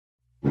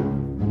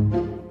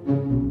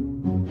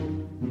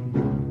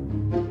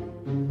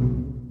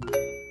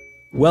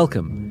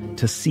Welcome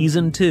to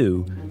Season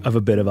 2 of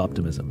A Bit of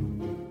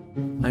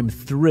Optimism. I'm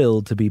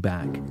thrilled to be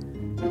back.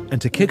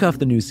 And to kick off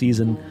the new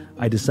season,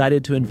 I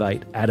decided to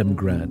invite Adam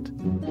Grant.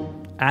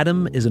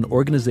 Adam is an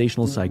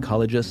organizational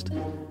psychologist,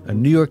 a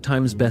New York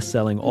Times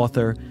best-selling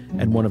author,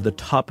 and one of the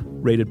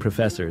top-rated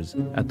professors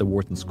at the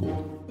Wharton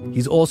School.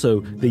 He's also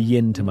the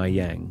yin to my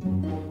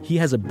yang. He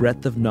has a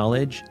breadth of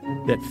knowledge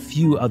that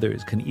few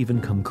others can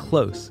even come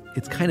close.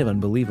 It's kind of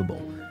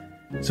unbelievable.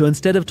 So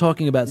instead of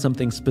talking about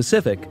something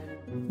specific,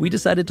 we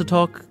decided to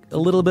talk a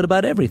little bit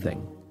about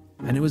everything.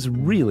 And it was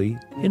really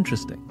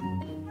interesting.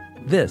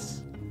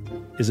 This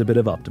is A Bit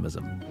of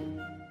Optimism.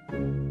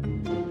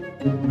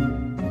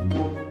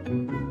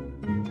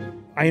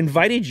 I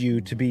invited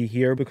you to be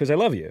here because I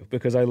love you,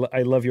 because I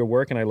love your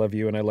work and I love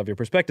you and I love your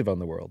perspective on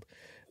the world.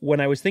 When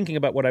I was thinking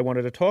about what I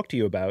wanted to talk to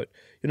you about,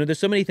 there's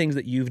so many things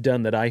that you've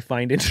done that I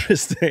find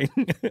interesting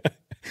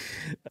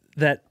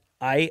that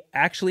I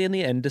actually in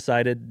the end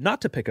decided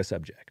not to pick a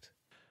subject.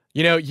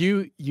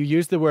 You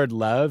use the word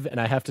love, and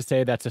I have to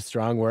say that's a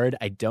strong word.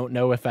 I don't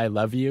know if I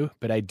love you,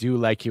 but I do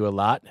like you a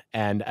lot,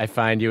 and I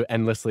find you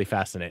endlessly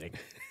fascinating.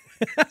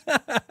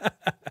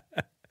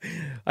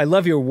 I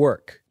love your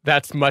work.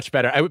 That's much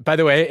better. By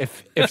the way,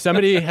 if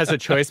somebody has a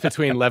choice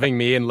between loving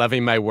me and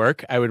loving my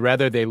work, I would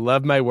rather they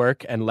love my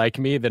work and like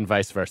me than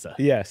vice versa.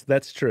 Yes,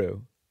 that's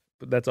true.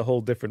 But that's a whole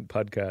different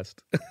podcast.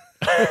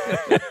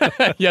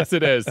 Yes,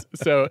 it is.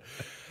 So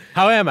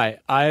how am I?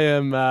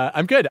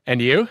 I'm good.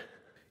 And you?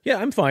 Yeah,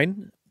 I'm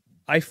fine.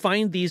 I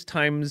find these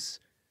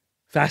times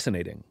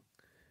fascinating.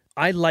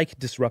 I like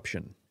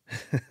disruption.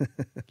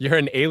 You're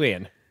an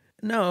alien.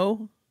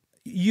 No.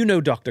 You know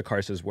Dr.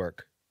 Karse's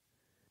work.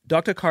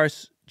 Dr.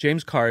 Karse,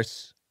 James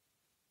Karse,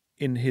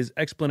 in his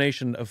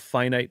explanation of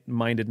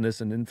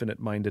finite-mindedness and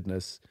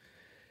infinite-mindedness,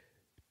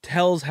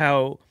 tells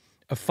how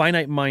a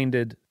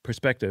finite-minded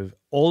perspective,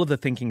 all of the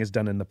thinking is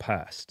done in the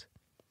past.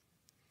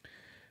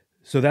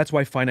 So that's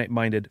why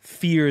finite-minded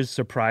fears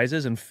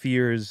surprises and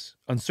fears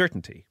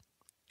uncertainty,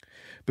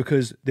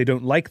 because they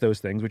don't like those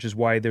things, which is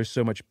why there's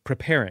so much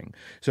preparing.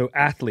 So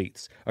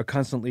athletes are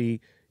constantly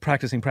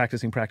practicing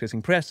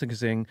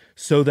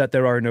so that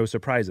there are no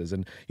surprises.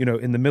 And,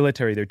 in the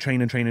military, they're train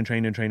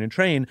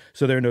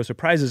so there are no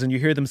surprises. And you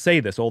hear them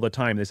say this all the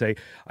time. They say,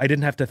 I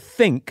didn't have to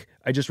think,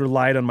 I just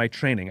relied on my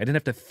training. I didn't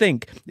have to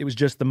think, it was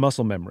just the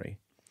muscle memory.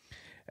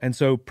 And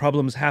so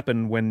problems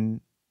happen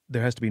when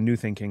there has to be new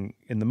thinking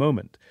in the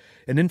moment.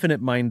 An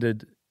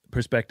infinite-minded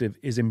perspective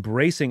is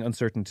embracing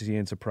uncertainty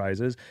and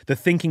surprises. The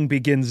thinking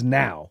begins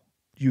now.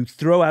 You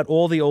throw out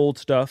all the old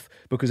stuff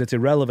because it's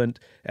irrelevant,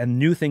 and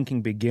new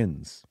thinking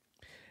begins.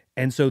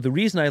 And so the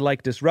reason I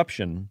like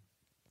disruption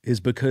is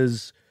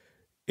because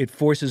it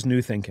forces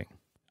new thinking.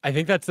 I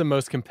think that's the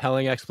most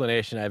compelling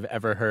explanation I've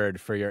ever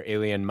heard for your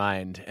alien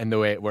mind and the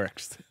way it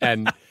works.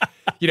 And,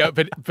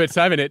 but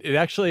Simon, it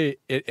actually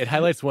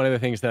highlights one of the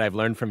things that I've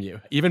learned from you.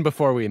 Even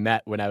before we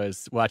met, when I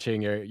was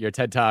watching your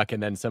TED Talk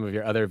and then some of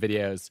your other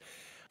videos,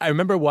 I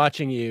remember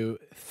watching you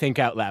think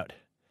out loud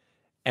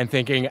and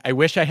thinking, I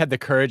wish I had the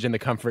courage and the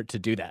comfort to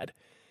do that.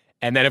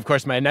 And then, of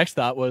course, my next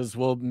thought was,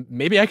 well,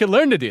 maybe I could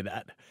learn to do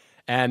that.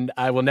 And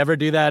I will never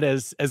do that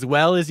as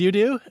well as you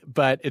do,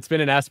 but it's been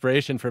an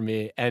aspiration for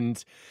me.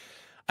 And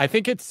I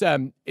think it's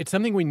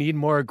something we need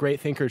more great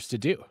thinkers to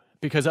do,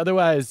 because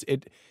otherwise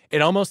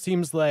it almost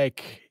seems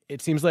like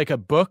a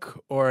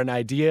book or an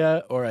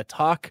idea or a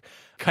talk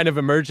kind of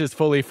emerges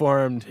fully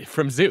formed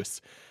from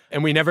Zeus.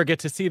 And we never get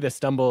to see the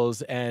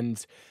stumbles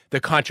and the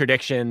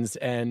contradictions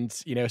and,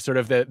 sort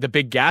of the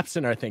big gaps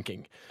in our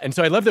thinking. And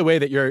so I love the way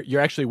that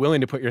you're actually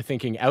willing to put your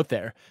thinking out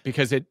there,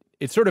 because it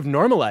sort of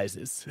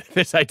normalizes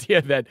this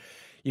idea that,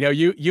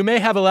 you may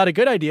have a lot of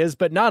good ideas,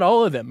 but not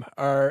all of them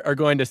are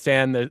going to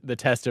stand the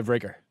test of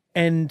rigor.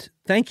 And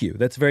thank you.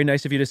 That's very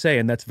nice of you to say,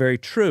 and that's very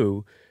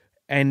true.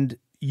 And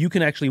you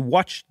can actually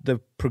watch the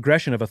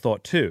progression of a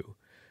thought too.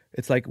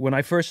 It's like when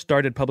I first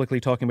started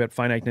publicly talking about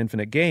finite and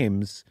infinite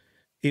games,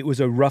 it was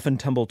a rough and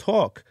tumble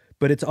talk,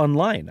 but it's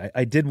online.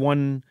 I did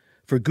one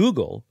for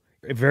Google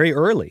very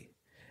early,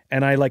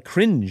 and I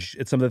cringe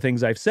at some of the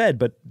things I've said,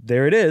 but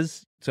there it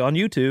is. It's on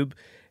YouTube,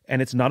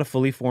 and it's not a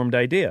fully formed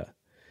idea.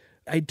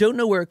 I don't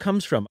know where it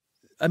comes from.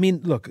 I mean,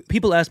 look,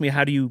 people ask me,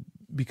 how do you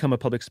become a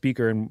public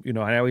speaker? And,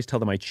 I always tell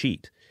them I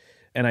cheat.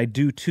 And I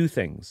do two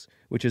things,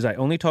 which is I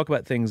only talk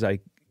about things I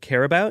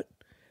care about.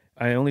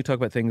 I only talk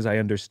about things I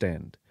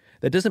understand.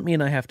 That doesn't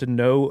mean I have to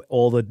know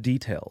all the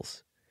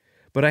details.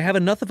 But I have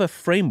enough of a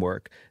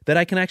framework that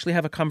I can actually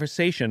have a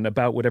conversation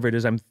about whatever it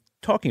is I'm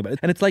talking about.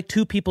 And it's like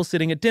two people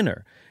sitting at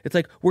dinner. It's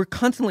like we're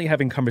constantly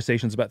having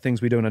conversations about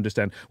things we don't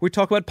understand. We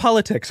talk about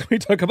politics. We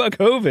talk about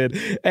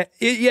COVID.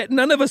 Yet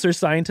none of us are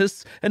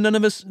scientists and none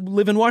of us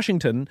live in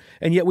Washington.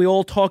 And yet we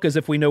all talk as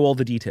if we know all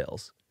the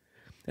details.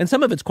 And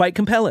some of it's quite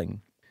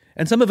compelling.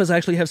 And some of us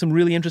actually have some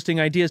really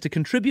interesting ideas to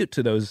contribute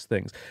to those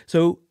things.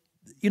 So,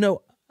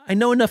 I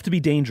know enough to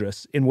be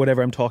dangerous in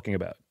whatever I'm talking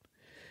about.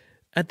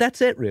 And that's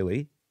it,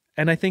 really.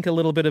 And I think a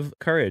little bit of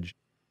courage.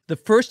 The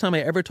first time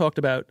I ever talked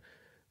about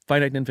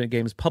finite and infinite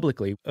games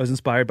publicly, I was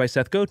inspired by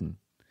Seth Godin.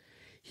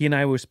 He and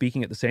I were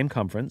speaking at the same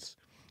conference.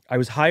 I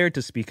was hired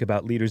to speak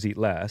about Leaders Eat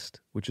Last,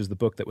 which is the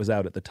book that was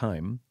out at the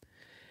time.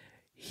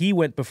 He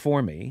went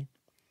before me,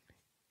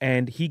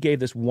 and he gave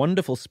this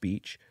wonderful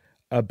speech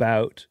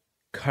about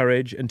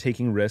courage and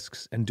taking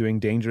risks and doing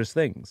dangerous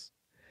things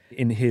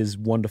in his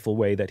wonderful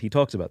way that he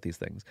talks about these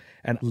things.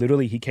 And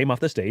literally, he came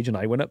off the stage, and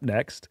I went up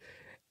next,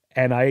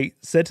 and I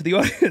said to the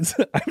audience,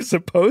 I'm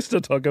supposed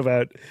to talk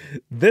about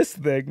this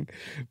thing,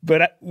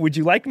 but would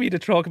you like me to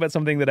talk about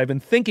something that I've been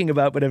thinking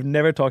about but have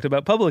never talked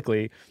about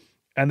publicly?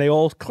 And they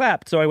all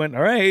clapped. So I went,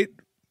 all right,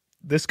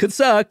 this could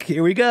suck.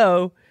 Here we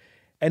go.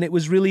 And it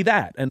was really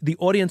that. And the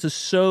audience is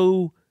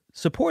so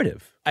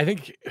supportive. I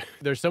think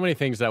there's so many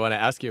things I want to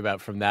ask you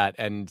about from that,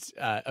 and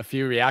a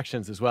few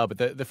reactions as well.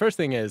 But the first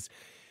thing is,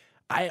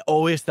 I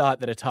always thought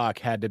that a talk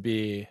had to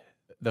be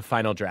the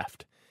final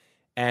draft.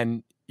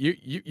 And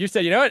you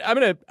said, you know what, I'm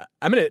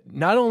gonna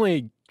not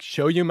only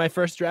show you my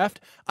first draft,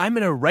 I'm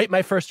gonna write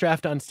my first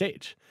draft on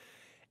stage.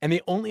 And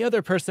the only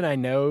other person I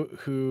know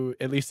who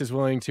at least is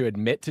willing to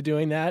admit to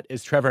doing that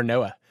is Trevor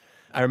Noah.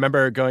 I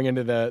remember going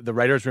into the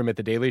writer's room at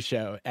The Daily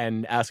Show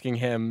and asking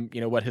him,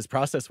 what his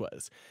process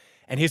was.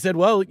 And he said,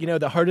 well,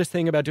 the hardest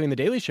thing about doing The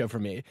Daily Show for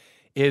me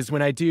is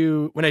when I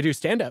do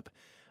stand-up,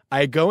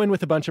 I go in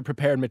with a bunch of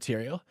prepared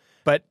material,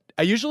 but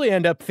I usually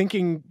end up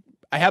thinking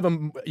I have a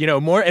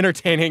more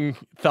entertaining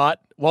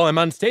thought while I'm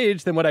on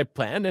stage than what I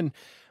planned. And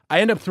I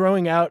end up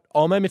throwing out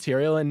all my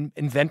material and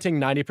inventing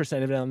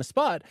 90% of it on the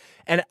spot.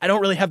 And I don't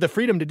really have the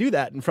freedom to do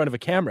that in front of a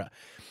camera.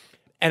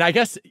 And I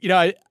guess,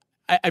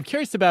 I'm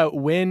curious about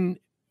when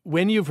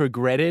you've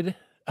regretted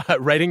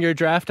writing your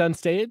draft on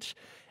stage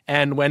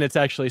and when it's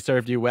actually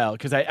served you well.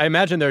 Because I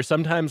imagine there are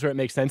some times where it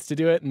makes sense to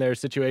do it, and there are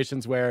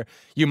situations where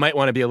you might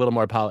want to be a little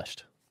more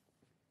polished.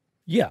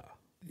 Yeah,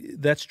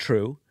 that's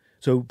true.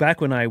 So back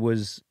when I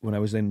was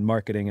in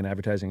marketing and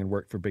advertising and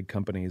worked for big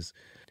companies,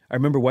 I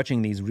remember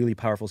watching these really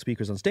powerful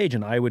speakers on stage,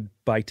 and I would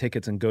buy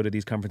tickets and go to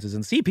these conferences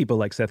and see people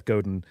like Seth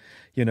Godin,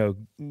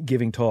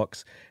 giving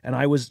talks. And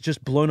I was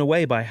just blown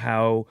away by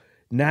how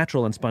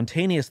natural and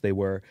spontaneous they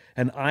were.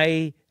 And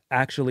I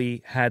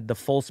actually had the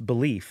false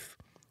belief.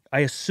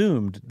 I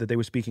assumed that they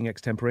were speaking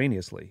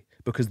extemporaneously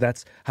because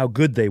that's how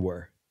good they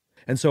were.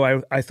 And so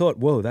I thought,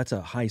 whoa, that's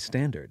a high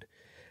standard.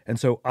 And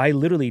so I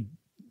literally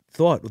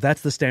thought,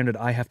 that's the standard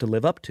I have to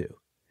live up to.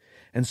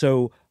 And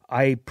so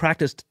I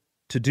practiced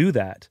to do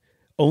that,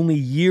 only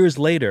years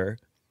later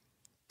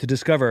to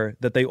discover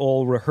that they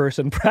all rehearse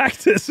and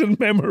practice and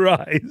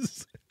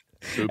memorize.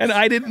 Oops. And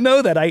I didn't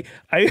know that. I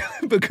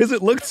because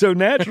it looked so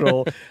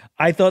natural,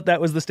 I thought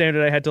that was the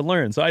standard I had to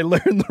learn. So I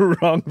learned the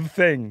wrong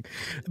thing.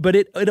 But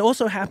it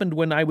also happened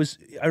when I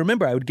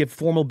remember I would give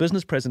formal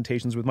business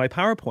presentations with my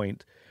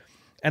PowerPoint,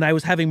 and I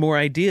was having more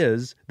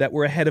ideas that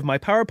were ahead of my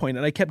PowerPoint, and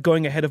I kept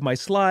going ahead of my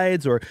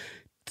slides or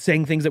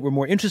saying things that were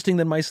more interesting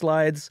than my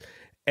slides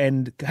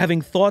and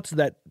having thoughts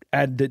that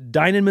had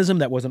dynamism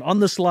that wasn't on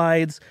the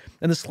slides,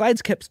 and the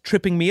slides kept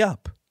tripping me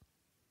up.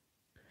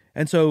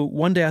 And so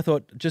one day I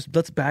thought, just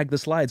let's bag the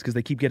slides because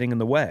they keep getting in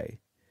the way.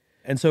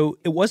 And so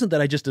it wasn't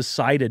that I just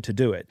decided to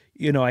do it.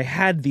 I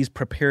had these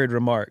prepared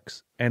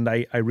remarks, and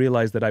I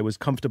realized that I was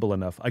comfortable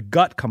enough. I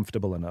got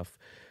comfortable enough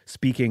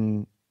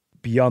speaking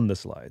beyond the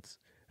slides,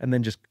 and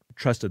then just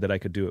trusted that I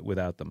could do it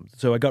without them.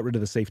 So I got rid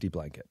of the safety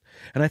blanket.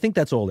 And I think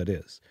that's all it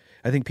is.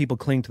 I think people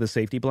cling to the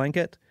safety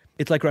blanket.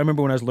 It's like I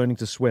remember when I was learning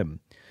to swim.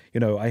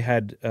 I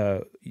had,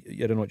 I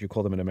don't know what you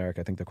call them in America.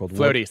 I think they're called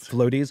floaties.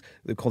 Floaties.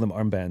 They call them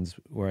armbands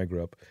where I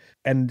grew up.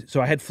 And so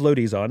I had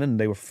floaties on, and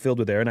they were filled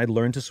with air, and I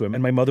learned to swim.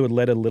 And my mother would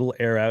let a little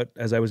air out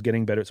as I was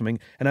getting better at swimming.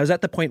 And I was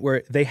at the point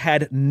where they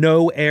had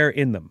no air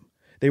in them.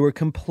 They were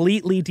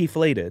completely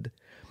deflated.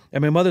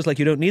 And my mother's like,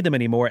 you don't need them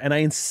anymore. And I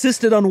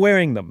insisted on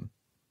wearing them.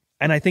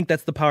 And I think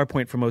that's the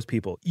PowerPoint for most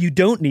people. You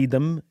don't need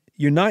them.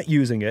 You're not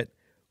using it.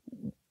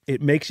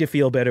 It makes you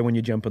feel better when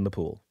you jump in the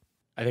pool.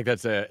 I think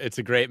it's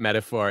a great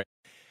metaphor.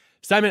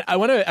 Simon, I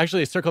want to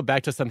actually circle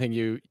back to something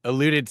you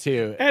alluded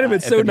to. Adam,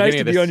 it's so nice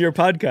to be on your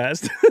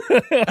podcast.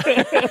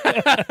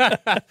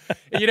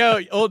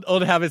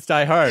 Old habits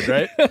die hard,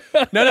 right?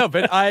 No,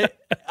 but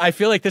I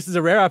feel like this is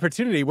a rare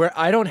opportunity where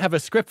I don't have a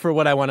script for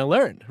what I want to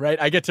learn, right?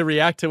 I get to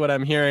react to what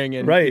I'm hearing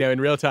in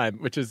real time,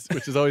 which is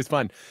always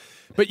fun.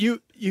 But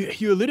you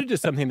alluded to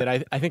something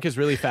that I think is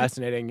really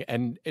fascinating,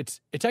 and it's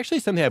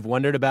actually something I've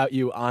wondered about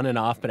you on and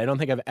off, but I don't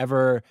think I've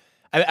ever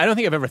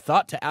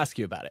thought to ask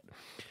you about it.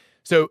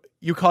 So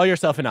you call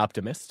yourself an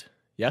optimist,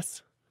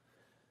 yes?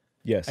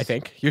 Yes. I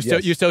think. You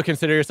still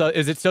consider yourself,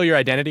 is it still your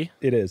identity?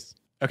 It is.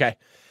 Okay.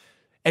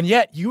 And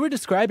yet you were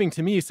describing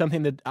to me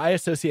something that I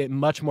associate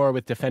much more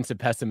with defensive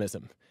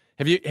pessimism.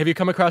 Have you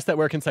come across that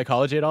work in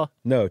psychology at all?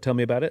 No, tell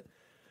me about it.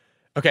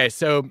 Okay,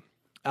 so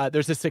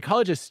there's a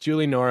psychologist,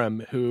 Julie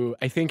Norham, who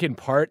I think in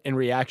part in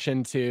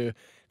reaction to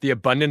the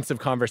abundance of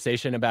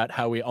conversation about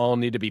how we all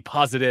need to be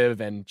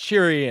positive and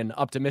cheery and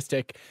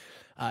optimistic,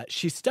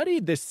 she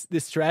studied this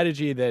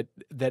strategy that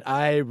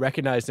I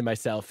recognized in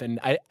myself.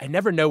 And I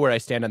never know where I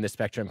stand on this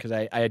spectrum because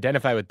I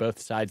identify with both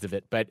sides of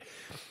it. But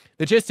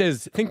the gist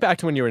is, think back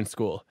to when you were in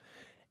school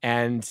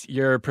and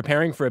you're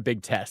preparing for a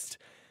big test.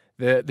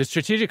 The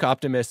strategic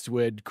optimist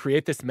would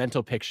create this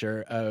mental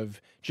picture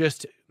of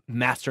just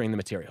mastering the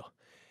material.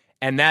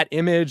 And that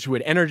image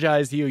would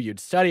energize you. You'd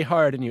study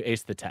hard and you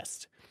ace the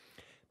test.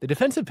 The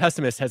defensive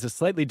pessimist has a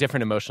slightly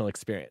different emotional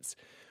experience,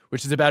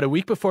 which is about a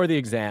week before the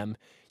exam,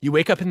 you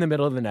wake up in the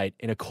middle of the night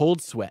in a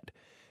cold sweat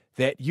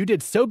that you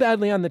did so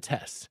badly on the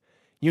test.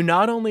 You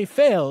not only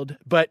failed,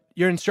 but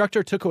your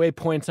instructor took away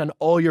points on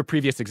all your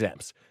previous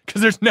exams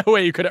because there's no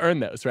way you could earn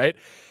those, right?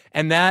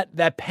 And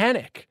that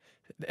panic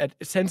that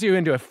sends you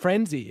into a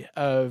frenzy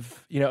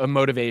of, of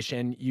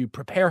motivation. You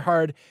prepare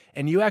hard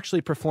and you actually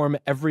perform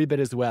every bit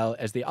as well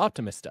as the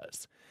optimist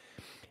does.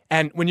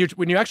 And when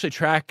you actually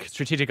track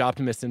strategic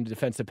optimists and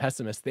defensive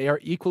pessimists, they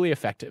are equally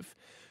effective,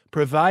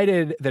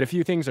 provided that a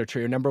few things are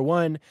true. Number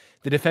one,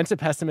 the defensive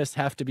pessimists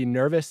have to be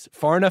nervous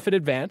far enough in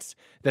advance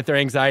that their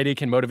anxiety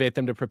can motivate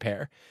them to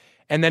prepare.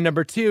 And then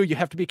number two, you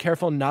have to be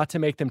careful not to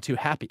make them too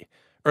happy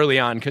early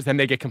on, because then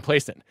they get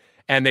complacent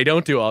and they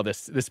don't do all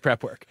this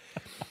prep work.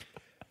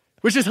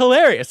 Which is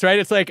hilarious, right?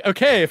 It's like,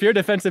 okay, if you're a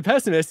defensive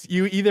pessimist,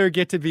 you either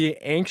get to be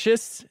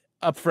anxious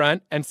up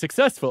front and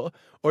successful,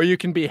 or you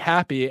can be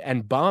happy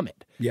and bomb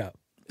it. Yeah.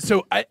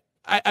 So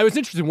I was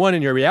interested, one,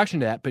 in your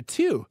reaction to that, but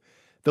two,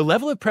 the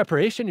level of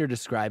preparation you're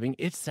describing,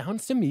 it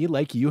sounds to me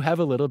like you have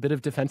a little bit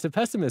of defensive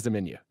pessimism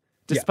in you,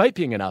 despite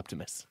being an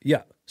optimist.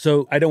 Yeah.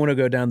 So I don't want to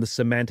go down the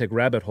semantic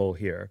rabbit hole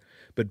here,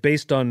 but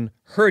based on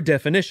her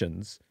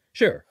definitions,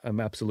 sure,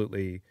 I'm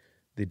absolutely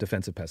the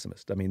defensive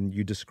pessimist. I mean,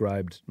 you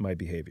described my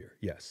behavior,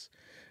 yes.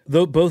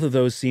 Though both of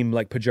those seem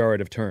like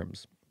pejorative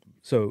terms.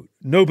 So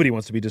nobody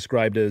wants to be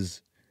described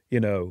as,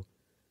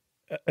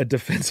 a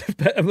defensive.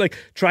 I'm like,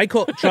 try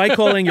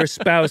calling your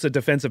spouse a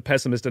defensive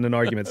pessimist in an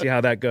argument. See how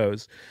that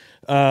goes.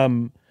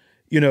 The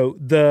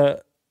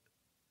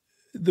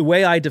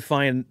way I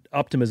define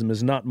optimism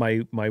is not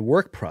my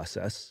work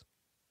process,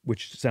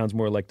 which sounds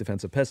more like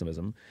defensive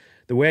pessimism.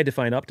 The way I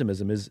define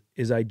optimism is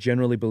I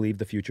generally believe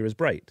the future is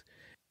bright.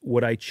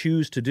 What I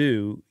choose to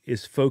do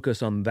is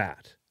focus on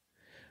that.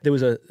 There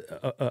was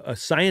a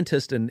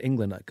scientist in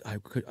England,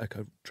 I'm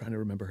trying to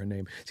remember her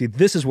name. See,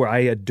 this is where I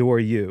adore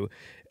you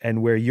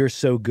and where you're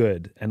so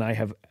good. And I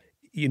have,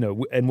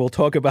 and we'll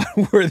talk about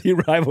worthy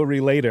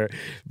rivalry later.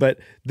 But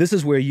this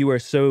is where you are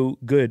so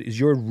good, is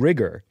your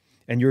rigor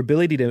and your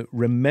ability to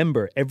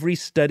remember every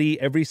study,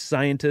 every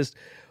scientist.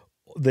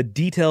 The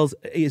details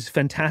is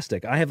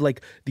fantastic. I have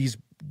like these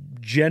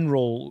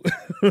general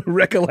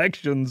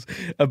recollections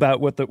about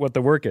what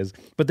the work is.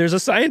 But there's a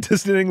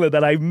scientist in England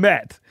that I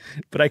met,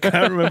 but I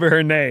can't remember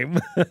her name.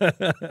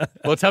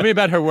 Well, tell me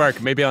about her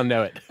work. Maybe I'll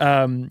know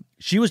it.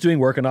 She was doing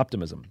work on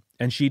optimism,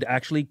 and she'd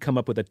actually come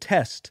up with a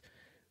test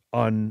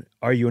on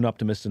are you an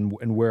optimist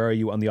and where are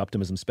you on the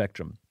optimism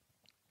spectrum.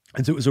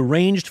 And so it was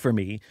arranged for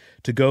me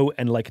to go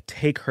and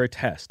take her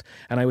test.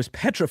 And I was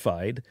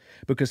petrified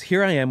because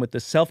here I am with the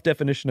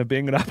self-definition of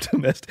being an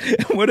optimist.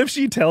 And what if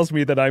she tells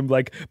me that I'm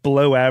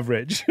below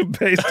average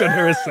based on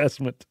her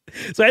assessment?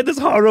 So I had this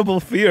horrible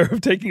fear of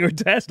taking her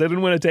test. I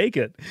didn't want to take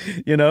it.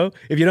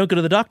 If you don't go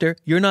to the doctor,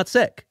 you're not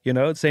sick.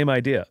 Same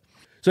idea.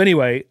 So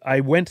anyway,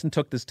 I went and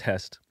took this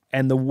test.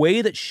 And the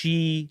way that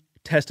she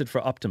tested for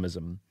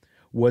optimism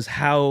was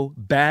how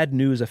bad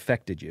news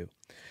affected you.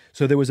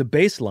 So there was a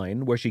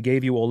baseline where she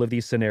gave you all of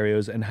these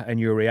scenarios and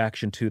your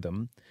reaction to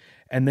them.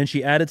 And then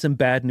she added some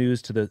bad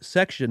news to the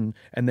section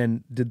and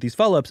then did these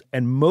follow-ups.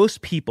 And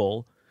most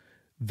people,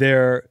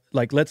 they're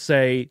let's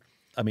say,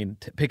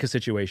 pick a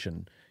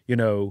situation.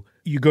 You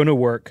go to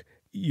work,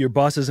 your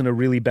boss is in a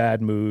really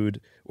bad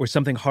mood or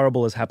something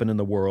horrible has happened in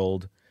the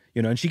world.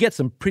 And she gets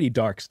some pretty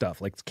dark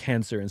stuff like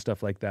cancer and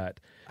stuff like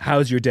that.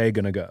 How's your day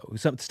going to go?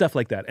 Some stuff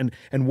like that.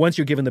 And once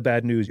you're given the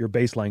bad news, your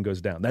baseline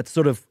goes down. That's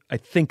I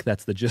think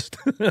that's the gist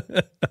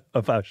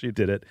of how she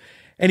did it.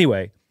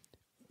 Anyway,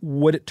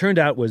 what it turned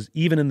out was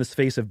even in the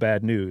face of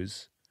bad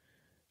news,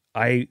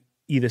 I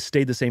either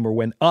stayed the same or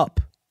went up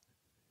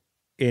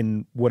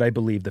in what I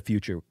believe the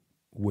future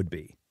would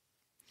be.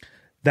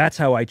 That's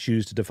how I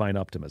choose to define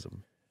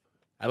optimism.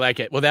 I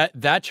like it. Well,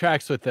 that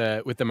tracks with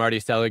the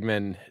Marty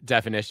Seligman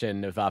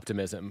definition of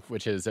optimism,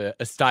 which is a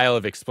style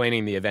of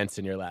explaining the events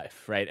in your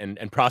life, right?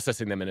 And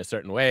processing them in a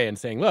certain way and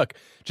saying, look,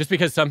 just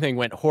because something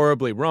went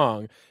horribly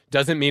wrong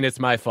doesn't mean it's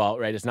my fault,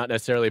 right? It's not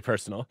necessarily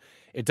personal.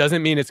 It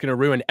doesn't mean it's going to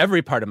ruin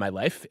every part of my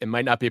life. It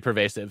might not be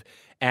pervasive,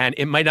 and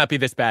it might not be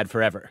this bad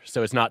forever.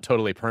 So it's not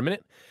totally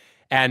permanent.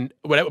 And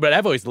what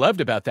I've always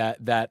loved about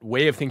that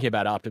way of thinking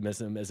about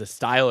optimism as a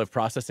style of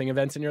processing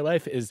events in your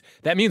life is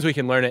that means we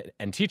can learn it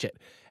and teach it.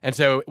 And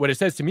so what it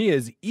says to me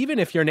is even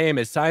if your name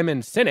is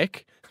Simon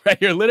Sinek, right?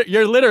 You're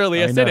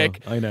literally a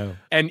cynic. I know.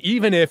 And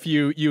even if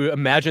you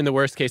imagine the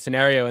worst case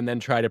scenario and then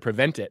try to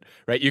prevent it,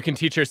 right? You can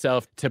teach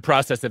yourself to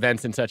process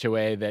events in such a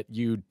way that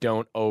you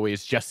don't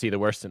always just see the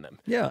worst in them.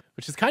 Yeah.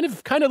 Which is kind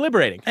of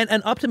liberating.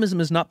 And optimism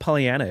is not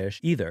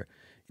Pollyanna-ish either.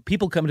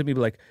 People come to me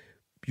like,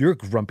 you're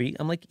grumpy.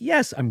 I'm like,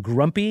 yes, I'm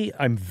grumpy.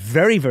 I'm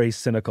very, very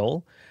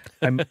cynical.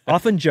 I'm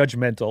often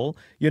judgmental.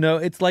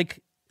 It's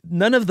like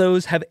none of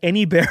those have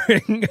any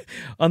bearing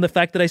on the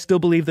fact that I still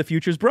believe the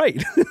future's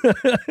bright.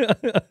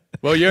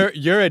 Well,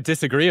 you're a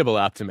disagreeable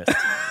optimist.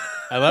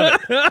 I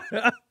love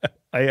it.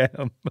 I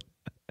am.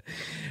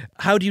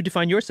 How do you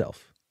define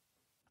yourself?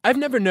 I've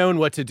never known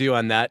what to do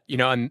on that,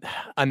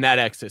 on that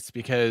axis,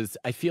 because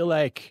I feel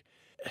like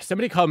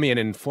somebody called me an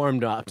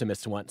informed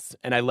optimist once,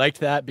 and I liked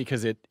that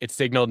because it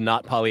signaled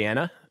not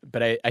Pollyanna.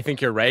 But I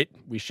think you're right.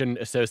 We shouldn't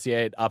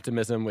associate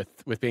optimism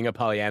with being a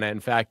Pollyanna. In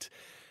fact,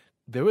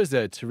 there was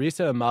a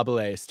Teresa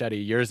Amabile study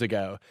years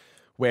ago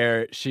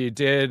where she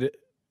did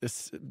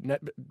this,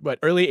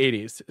 early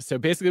 80s. So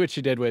basically what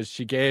she did was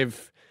she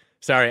gave...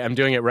 Sorry, I'm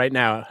doing it right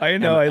now. I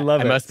know, I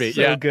love it. I must be. So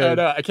yeah, good.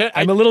 Oh, no, I can't.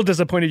 I'm a little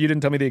disappointed you didn't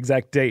tell me the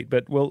exact date,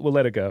 but we'll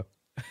let it go.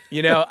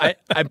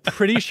 I'm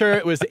pretty sure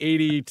it was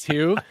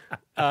 82.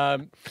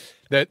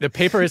 The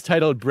paper is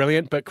titled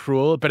Brilliant but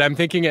Cruel, but I'm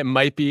thinking it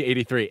might be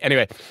 83.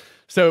 Anyway,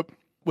 so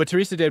what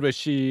Teresa did was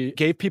she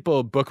gave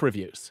people book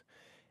reviews,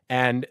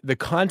 and the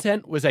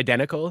content was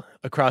identical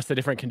across the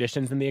different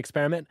conditions in the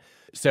experiment.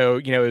 So,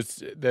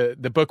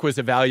 the book was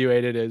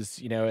evaluated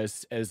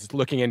as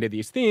looking into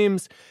these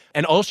themes,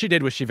 and all she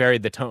did was she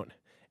varied the tone.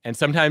 And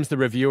sometimes the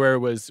reviewer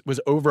was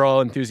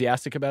overall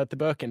enthusiastic about the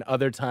book, and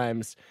other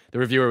times the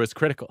reviewer was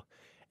critical.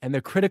 And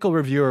the critical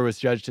reviewer was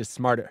judged as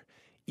smarter,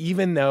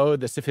 even though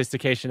the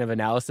sophistication of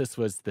analysis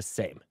was the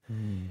same.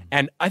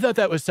 And I thought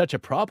that was such a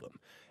problem.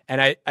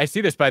 And I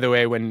see this, by the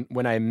way,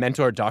 when I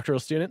mentor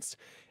doctoral students,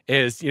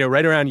 is,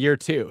 right around year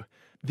 2,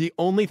 the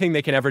only thing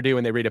they can ever do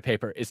when they read a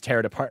paper is tear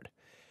it apart.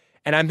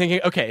 And I'm thinking,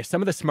 okay,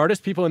 some of the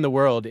smartest people in the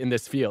world in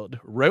this field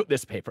wrote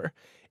this paper.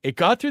 It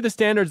got through the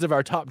standards of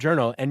our top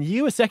journal, and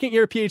you, a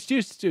second-year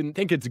PhD student,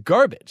 think it's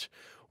garbage.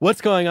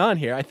 What's going on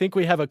here? I think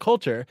we have a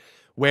culture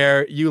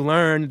where you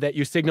learn that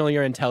you signal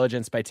your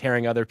intelligence by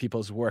tearing other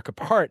people's work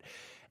apart.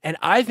 And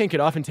I think it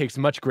often takes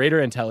much greater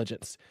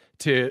intelligence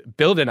to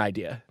build an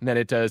idea than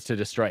it does to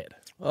destroy it.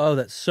 Oh,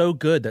 that's so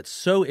good. That's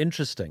so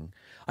interesting.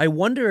 I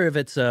wonder if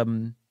it's...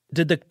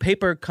 Did the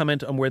paper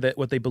comment on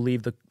what they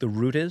believe the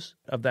root is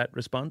of that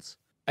response?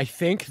 I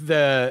think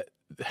the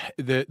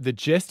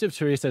gist of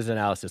Teresa's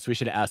analysis, we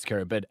should ask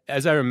her, but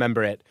as I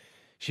remember it,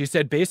 she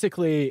said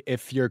basically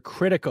if you're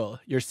critical,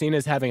 you're seen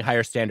as having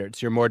higher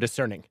standards, you're more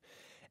discerning.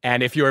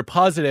 And if you were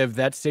positive,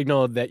 that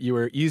signaled that you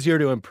were easier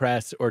to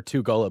impress or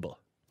too gullible.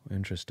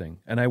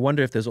 Interesting. And I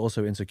wonder if there's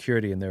also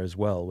insecurity in there as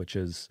well, which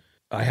is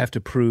I have to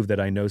prove that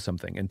I know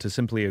something, and to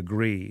simply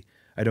agree,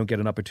 I don't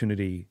get an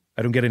opportunity,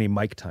 I don't get any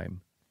mic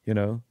time,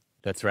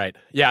 That's right.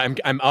 Yeah,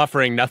 I'm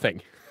offering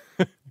nothing.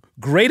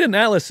 Great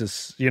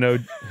analysis,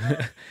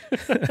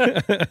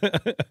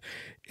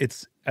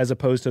 It's as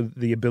opposed to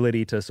the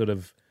ability to sort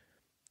of,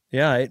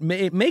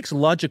 it makes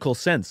logical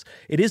sense.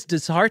 It is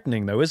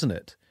disheartening, though, isn't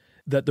it?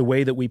 That the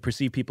way that we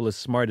perceive people as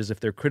smart is if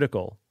they're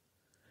critical.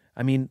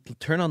 I mean,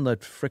 turn on the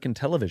frickin'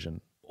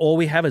 television. All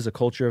we have is a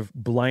culture of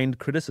blind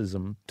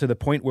criticism to the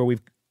point where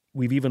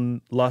we've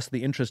even lost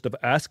the interest of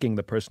asking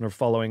the person or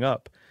following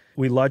up.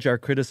 We lodge our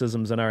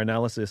criticisms and our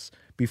analysis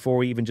before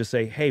we even just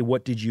say, hey,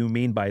 what did you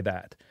mean by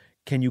that?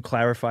 Can you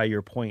clarify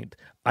your point?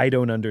 I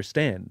don't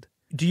understand.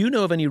 Do you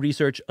know of any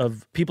research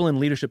of people in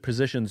leadership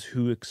positions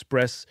who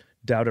express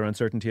doubt or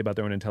uncertainty about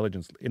their own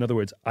intelligence? In other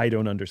words, I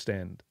don't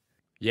understand.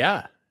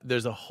 Yeah,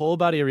 there's a whole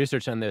body of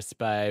research on this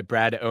by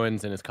Brad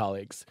Owens and his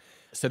colleagues.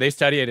 So they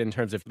study it in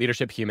terms of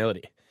leadership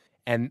humility.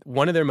 And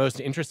one of their most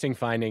interesting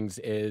findings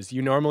is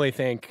you normally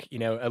think,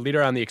 a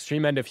leader on the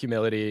extreme end of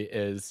humility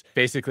is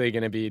basically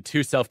going to be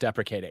too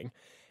self-deprecating.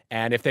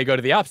 And if they go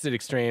to the opposite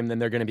extreme, then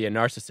they're going to be a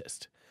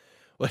narcissist.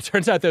 Well, it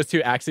turns out those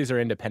two axes are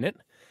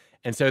independent.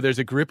 And so there's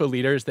a group of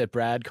leaders that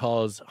Brad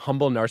calls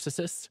humble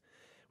narcissists,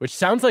 which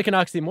sounds like an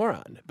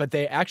oxymoron, but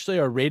they actually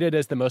are rated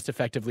as the most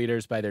effective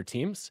leaders by their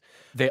teams.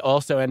 They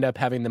also end up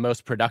having the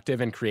most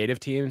productive and creative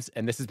teams,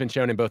 and this has been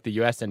shown in both the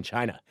US and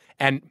China.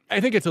 And I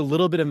think it's a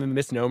little bit of a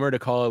misnomer to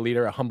call a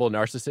leader a humble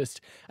narcissist.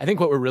 I think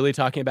what we're really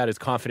talking about is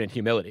confident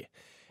humility.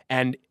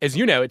 And as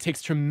you know, it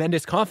takes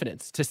tremendous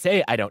confidence to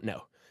say, I don't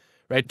know.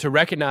 Right? To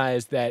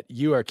recognize that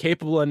you are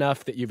capable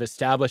enough, that you've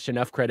established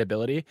enough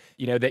credibility,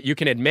 that you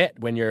can admit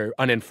when you're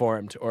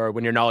uninformed or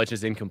when your knowledge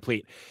is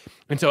incomplete.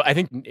 And so I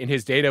think in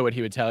his data, what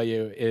he would tell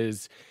you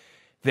is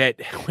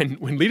that when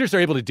leaders are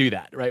able to do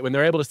that, right? When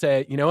they're able to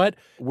say, you know what,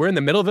 we're in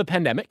the middle of a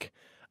pandemic.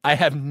 I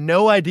have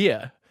no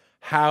idea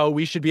how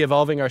we should be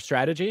evolving our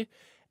strategy.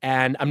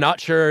 And I'm not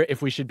sure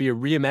if we should be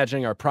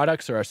reimagining our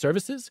products or our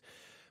services.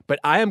 But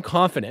I am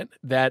confident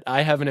that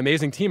I have an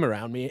amazing team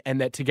around me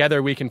and that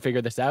together we can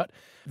figure this out,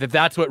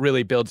 that's what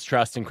really builds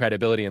trust and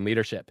credibility in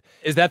leadership.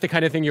 Is that the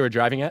kind of thing you were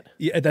driving at?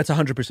 Yeah, that's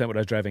 100% what I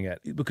was driving at.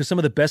 Because some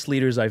of the best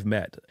leaders I've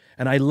met,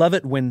 and I love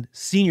it when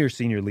senior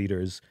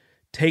leaders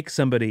take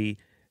somebody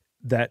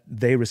that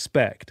they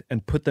respect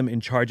and put them in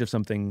charge of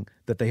something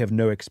that they have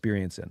no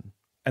experience in.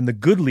 And the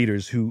good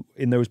leaders who,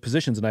 in those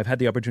positions, and I've had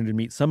the opportunity to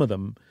meet some of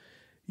them,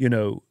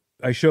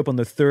 I show up on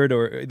the third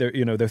or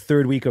their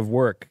third week of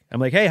work. I'm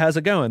like, hey, how's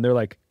it going? They're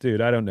like, dude,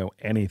 I don't know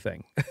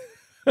anything.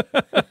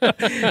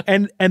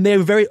 and they're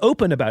very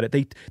open about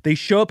it. They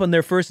show up on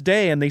their first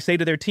day and they say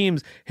to their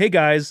teams, hey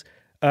guys,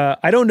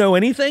 I don't know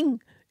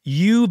anything.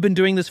 You've been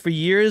doing this for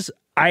years.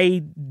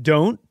 I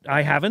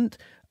haven't.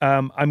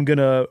 I'm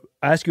gonna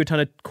ask you a ton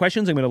of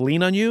questions. I'm going to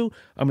lean on you.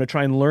 I'm going to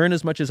try and learn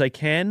as much as I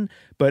can,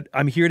 but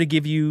I'm here to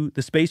give you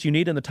the space you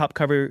need and the top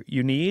cover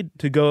you need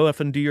to go off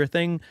and do your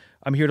thing.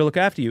 I'm here to look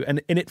after you.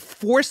 And it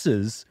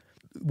forces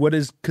what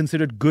is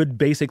considered good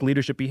basic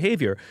leadership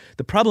behavior.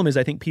 The problem is,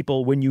 I think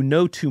people, when you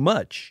know too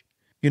much,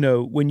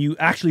 when you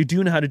actually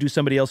do know how to do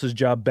somebody else's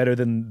job better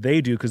than they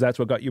do, because that's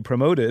what got you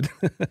promoted,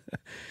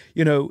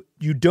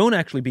 you don't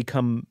actually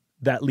become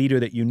that leader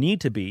that you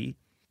need to be.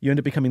 You end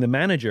up becoming the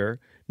manager,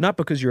 not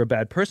because you're a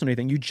bad person or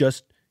anything. You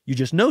just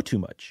know too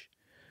much.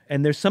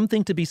 And there's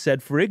something to be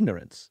said for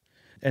ignorance.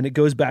 And it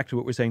goes back to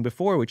what we were saying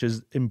before, which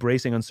is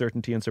embracing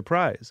uncertainty and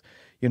surprise.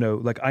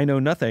 Like, I know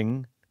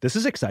nothing. This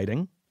is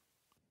exciting.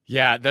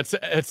 Yeah,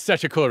 it's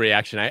such a cool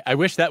reaction. I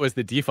wish that was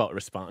the default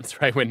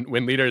response, right?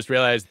 When leaders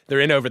realize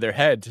they're in over their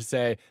head, to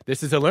say,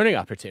 this is a learning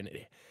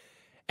opportunity.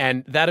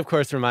 And that, of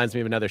course, reminds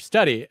me of another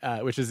study,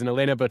 which is an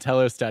Elena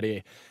Botelho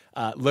study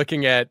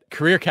looking at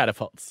career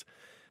catapults.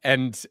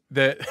 And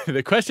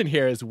the question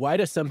here is, why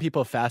do some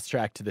people fast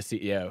track to the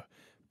CEO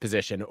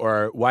position?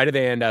 Or why do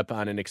they end up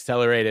on an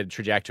accelerated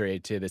trajectory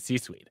to the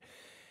C-suite?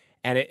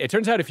 And it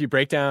turns out if you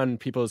break down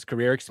people's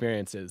career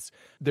experiences,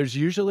 there's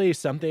usually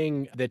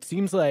something that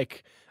seems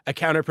like a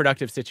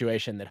counterproductive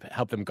situation that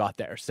helped them got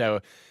there. So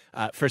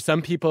for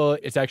some people,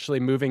 it's actually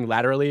moving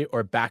laterally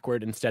or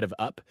backward instead of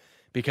up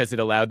because it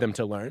allowed them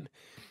to learn.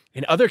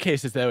 In other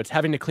cases, though, it's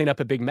having to clean up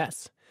a big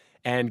mess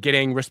and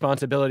getting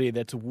responsibility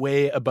that's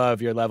way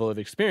above your level of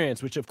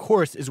experience, which, of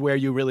course, is where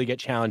you really get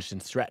challenged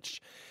and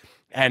stretched.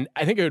 And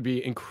I think it would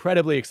be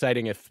incredibly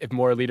exciting if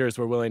more leaders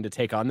were willing to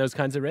take on those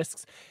kinds of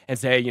risks and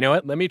say, you know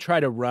what, let me try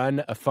to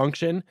run a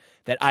function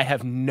that I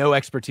have no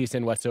expertise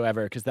in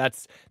whatsoever, because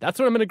that's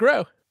what I'm going to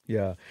grow.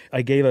 Yeah.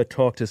 I gave a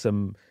talk to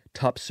some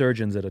top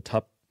surgeons at a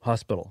top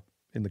hospital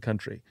in the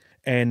country,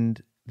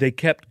 and they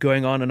kept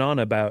going on and on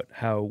about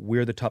how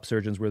we're the top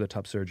surgeons,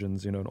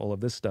 and all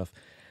of this stuff.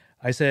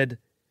 I said,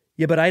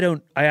 yeah, but I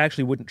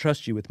actually wouldn't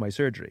trust you with my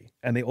surgery.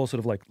 And they all sort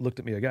of like looked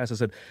at me aghast. I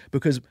said,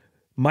 because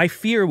my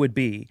fear would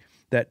be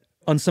that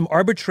on some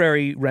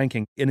arbitrary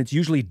ranking, and it's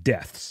usually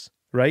deaths,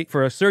 right?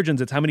 For us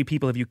surgeons, it's how many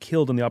people have you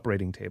killed on the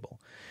operating table.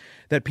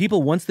 That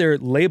people, once they're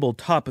labeled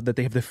top, that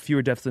they have the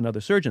fewer deaths than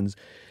other surgeons,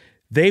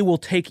 they will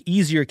take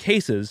easier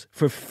cases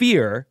for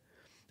fear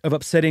of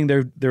upsetting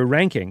their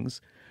rankings,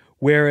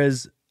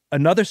 whereas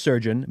another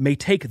surgeon may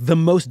take the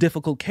most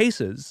difficult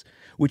cases,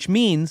 which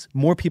means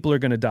more people are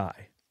going to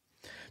die.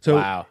 So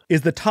wow.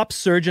 Is the top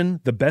surgeon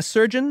the best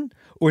surgeon,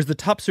 or is the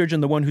top surgeon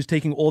the one who's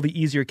taking all the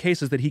easier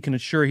cases that he can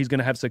ensure he's going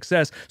to have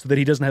success so that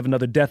he doesn't have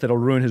another death that'll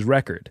ruin his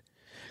record?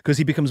 Because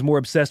he becomes more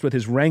obsessed with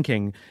his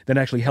ranking than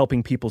actually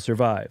helping people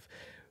survive.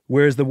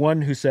 Whereas the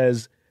one who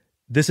says,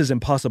 this is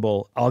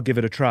impossible, I'll give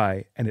it a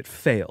try, and it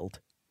failed.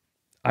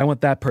 I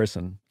want that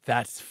person.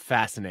 That's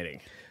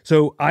fascinating.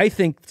 So I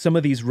think some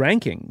of these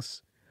rankings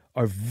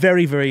are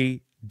very,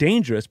 very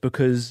dangerous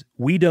because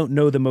we don't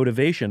know the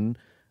motivation.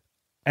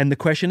 And the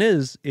question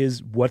is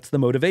what's the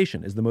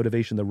motivation? Is the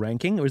motivation the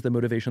ranking, or is the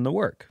motivation the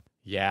work?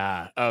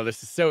 Yeah. Oh,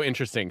 this is so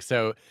interesting.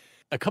 So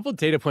a couple of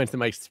data points that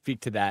might speak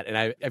to that,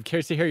 and I'm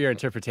curious to hear your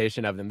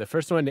interpretation of them. The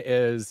first one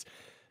is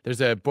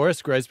there's a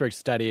Boris Groysberg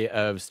study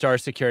of star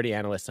security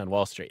analysts on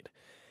Wall Street.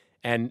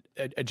 And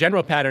a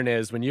general pattern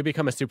is when you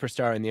become a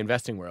superstar in the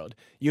investing world,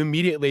 you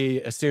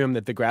immediately assume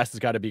that the grass has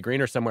got to be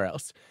greener somewhere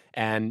else.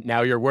 And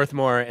now you're worth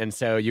more, and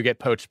so you get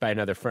poached by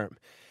another firm.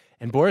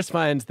 And Boris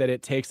finds that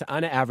it takes,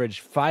 on average,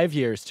 5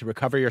 years to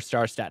recover your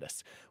star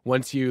status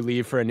once you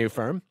leave for a new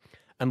firm,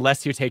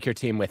 unless you take your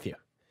team with you,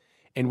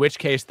 in which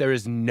case there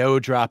is no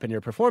drop in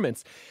your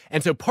performance.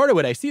 And so part of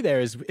what I see there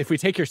is, if we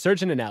take your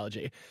surgeon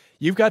analogy,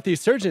 you've got these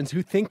surgeons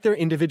who think they're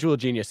individual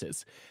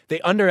geniuses. They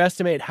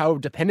underestimate how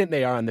dependent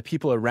they are on the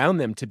people around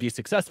them to be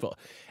successful.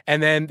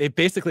 And then they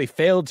basically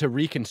failed to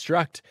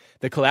reconstruct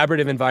the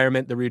collaborative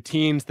environment, the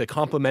routines, the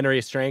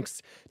complementary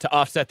strengths to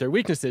offset their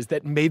weaknesses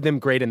that made them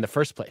great in the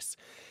first place.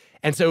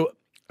 And so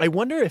I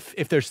wonder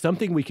if there's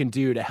something we can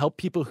do to help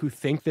people who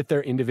think that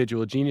they're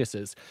individual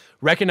geniuses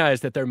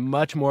recognize that they're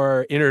much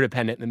more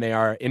interdependent than they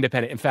are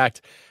independent. In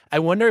fact, I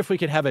wonder if we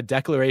could have a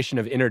declaration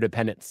of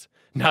interdependence,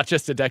 not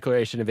just a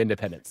declaration of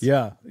independence.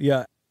 Yeah.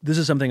 This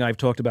is something I've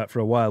talked about for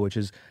a while, which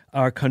is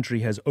our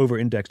country has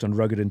over-indexed on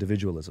rugged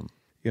individualism.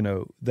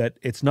 That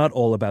it's not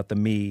all about the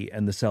me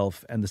and the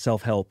self and the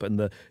self-help and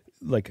the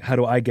how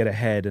do I get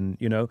ahead? And,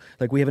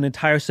 we have an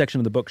entire section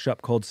of the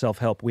bookshop called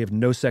self-help. We have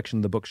no section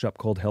of the bookshop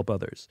called help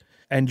others.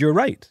 And you're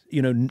right.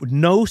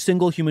 No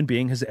single human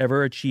being has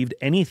ever achieved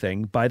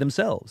anything by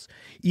themselves.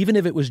 Even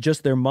if it was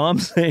just their mom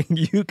saying,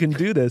 you can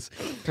do this,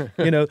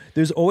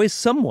 there's always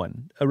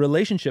someone, a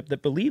relationship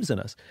that believes in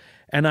us.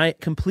 And I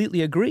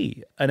completely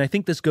agree. And I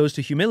think this goes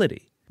to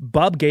humility.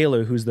 Bob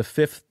Gaylor, who's the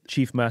 5th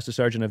Chief Master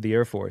Sergeant of the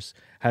Air Force,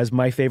 has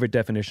my favorite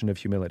definition of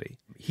humility.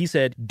 He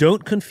said,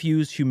 don't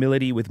confuse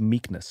humility with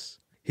meekness.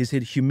 He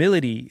said,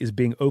 humility is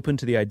being open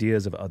to the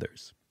ideas of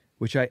others,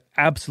 which I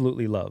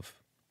absolutely love.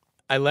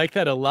 I like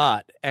that a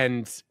lot.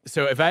 And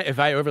so if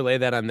I overlay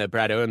that on the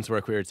Brad Owens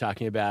work we were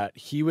talking about,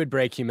 he would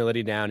break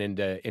humility down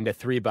into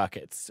 3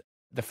 buckets.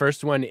 The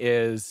first one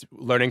is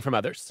learning from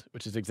others,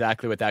 which is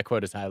exactly what that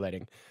quote is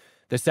highlighting.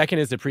 The second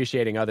is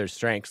appreciating others'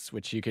 strengths,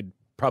 which you could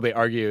probably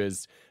argue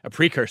is a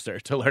precursor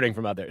to learning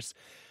from others.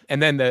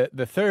 And then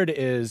the third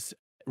is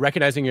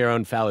recognizing your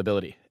own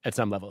fallibility at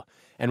some level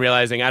and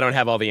realizing I don't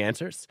have all the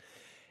answers.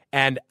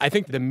 And I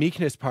think the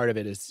meekness part of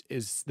it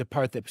is the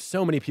part that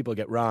so many people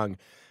get wrong.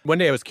 One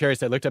day I was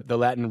curious, I looked up the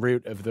Latin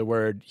root of the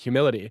word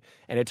humility,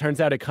 and it turns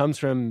out it comes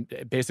from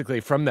basically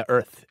from the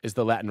earth is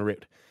the Latin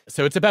root.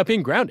 So it's about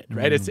being grounded,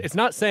 right? It's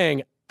not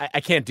saying I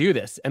can't do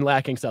this and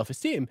lacking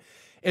self-esteem.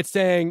 It's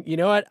saying, you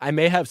know what, I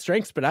may have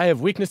strengths, but I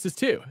have weaknesses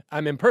too.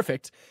 I'm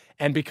imperfect.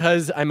 And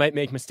because I might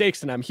make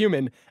mistakes and I'm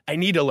human, I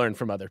need to learn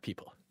from other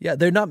people. Yeah,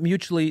 they're not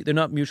mutually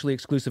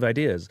exclusive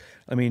ideas.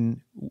 I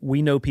mean,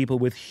 we know people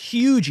with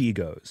huge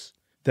egos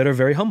that are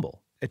very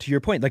humble. To your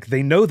point, like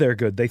they know they're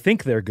good, they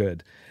think they're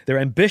good, they're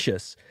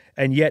ambitious,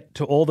 and yet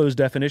to all those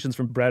definitions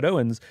from Brad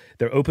Owens,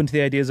 they're open to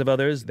the ideas of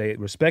others, they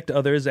respect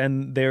others,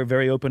 and they're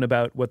very open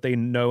about what they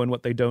know and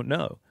what they don't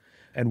know,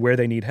 and where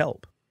they need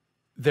help.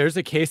 There's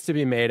a case to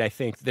be made, I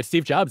think, that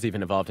Steve Jobs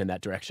even evolved in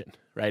that direction,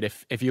 right?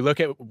 If you look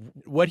at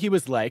what he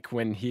was like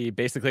when he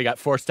basically got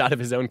forced out of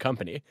his own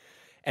company,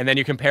 and then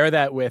you compare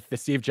that with the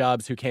Steve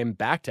Jobs who came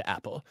back to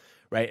Apple,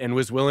 right, and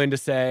was willing to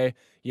say,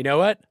 you know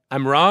what,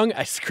 I'm wrong,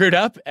 I screwed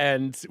up,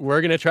 and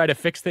we're going to try to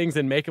fix things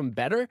and make them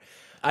better.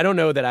 I don't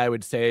know that I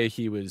would say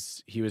he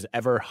was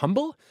ever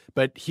humble,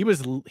 but he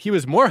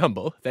was more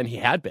humble than he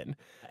had been.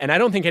 And I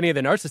don't think any of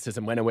the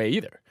narcissism went away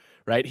either,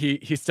 right?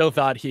 He still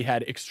thought he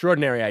had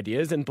extraordinary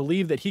ideas and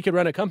believed that he could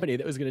run a company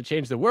that was going to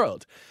change the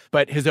world.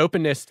 But his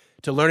openness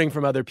to learning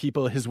from other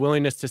people, his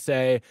willingness to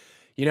say,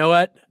 you know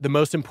what? The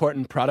most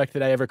important product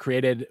that I ever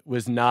created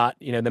was not,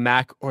 the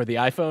Mac or the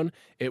iPhone.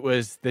 It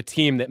was the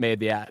team that made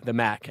the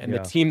Mac and the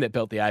team that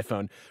built the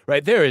iPhone,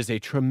 right? There is a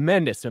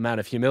tremendous amount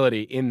of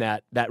humility in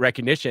that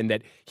recognition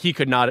that he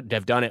could not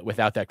have done it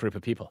without that group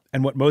of people.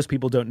 And what most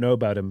people don't know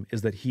about him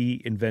is that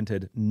he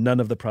invented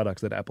none of the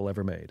products that Apple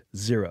ever made.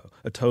 Zero.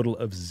 A total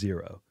of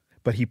zero.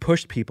 But he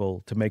pushed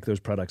people to make those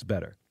products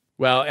better.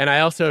 Well, and I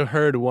also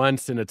heard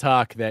once in a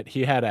talk that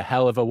he had a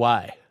hell of a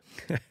why.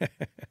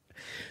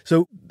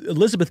 So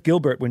Elizabeth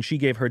Gilbert, when she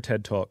gave her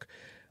TED Talk,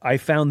 I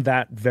found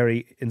that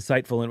very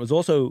insightful. And it was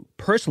also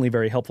personally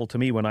very helpful to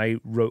me when I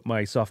wrote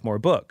my sophomore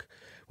book,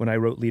 when I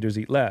wrote Leaders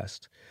Eat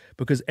Last,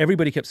 because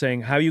everybody kept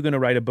saying, how are you going to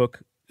write a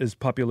book as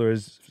popular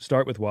as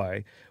Start With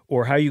Why?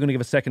 Or how are you going to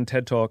give a second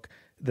TED Talk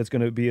that's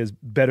going to be as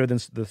better than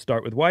the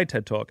Start With Why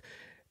TED Talk?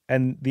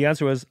 And the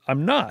answer was,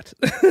 I'm not.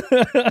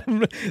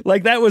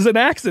 Like, that was an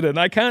accident.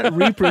 I can't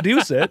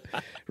reproduce it,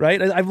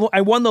 right?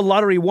 I won the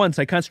lottery once.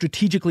 I can't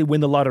strategically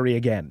win the lottery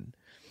again.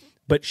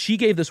 But she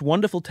gave this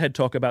wonderful TED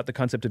Talk about the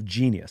concept of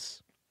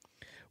genius,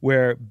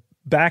 where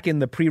back in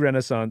the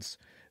pre-Renaissance,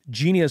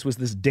 genius was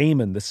this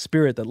daemon, the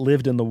spirit that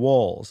lived in the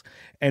walls.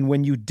 And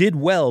when you did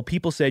well,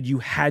 people said you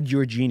had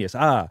your genius.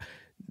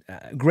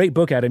 Great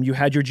book, Adam, you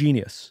had your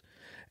genius.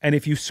 And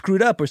if you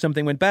screwed up or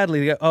something went badly,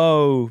 they go,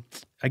 oh,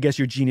 I guess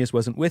your genius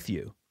wasn't with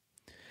you.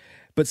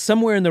 But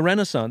somewhere in the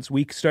Renaissance,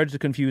 we started to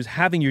confuse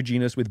having your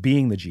genius with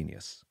being the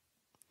genius.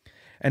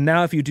 And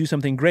now if you do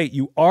something great,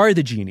 you are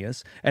the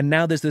genius. And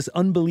now there's this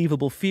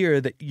unbelievable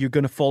fear that you're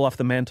going to fall off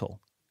the mantle.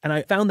 And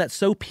I found that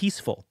so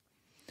peaceful,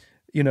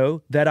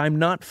 that I'm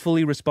not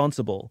fully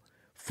responsible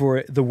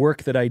for the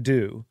work that I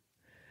do,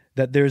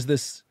 that there's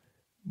this,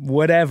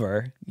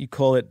 whatever, you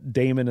call it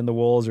Damon in the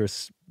walls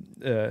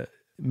or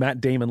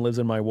Matt Damon lives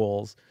in my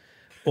walls,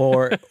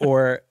 or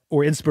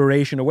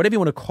inspiration, or whatever you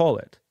want to call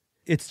it.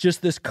 It's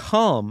just this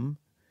calm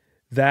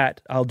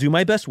that I'll do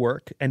my best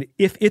work, and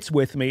if it's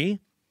with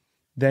me,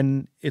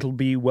 then it'll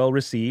be well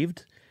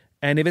received.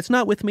 And if it's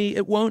not with me,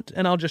 it won't,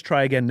 and I'll just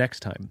try again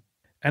next time.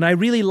 And I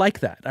really like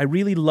that. I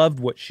really loved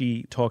what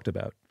she talked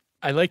about.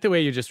 I like the way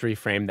you just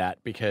reframed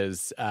that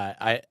because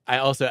I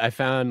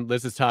found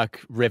Liz's talk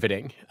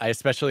riveting. I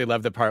especially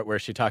love the part where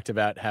she talked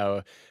about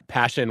how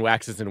passion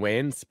waxes and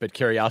wanes, but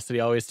curiosity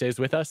always stays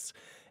with us.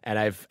 And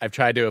I've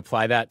tried to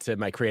apply that to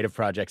my creative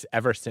projects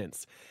ever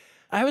since.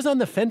 I was on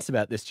the fence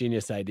about this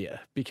genius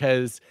idea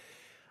because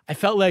I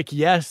felt like,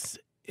 yes,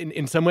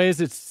 in some ways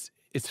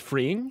it's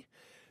freeing,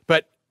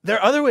 but there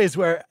are other ways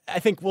where I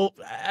think, well,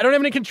 I don't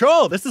have any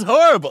control. This is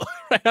horrible.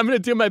 Right? I'm going to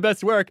do my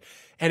best work,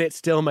 and it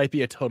still might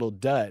be a total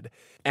dud.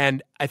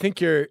 And I think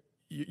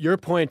your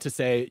point to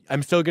say,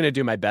 I'm still going to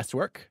do my best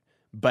work,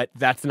 but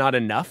that's not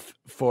enough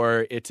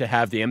for it to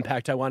have the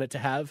impact I want it to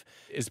have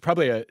is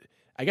probably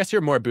I guess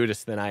you're more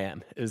Buddhist than I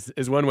am,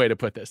 is one way to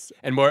put this,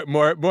 and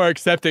more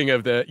accepting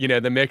of the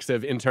the mix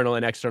of internal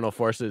and external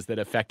forces that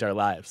affect our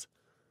lives.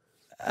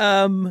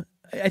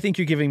 I think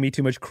you're giving me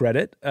too much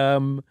credit.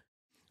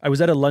 I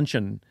was at a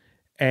luncheon,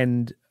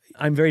 and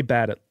I'm very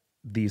bad at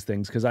these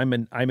things because I'm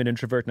an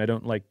introvert and I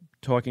don't like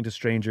talking to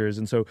strangers,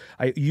 and so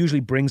I usually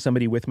bring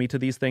somebody with me to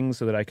these things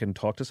so that I can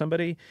talk to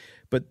somebody.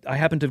 But I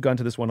happened to have gone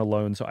to this one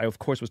alone, so I of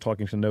course was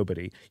talking to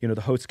nobody. The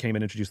hosts came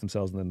and introduced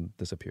themselves and then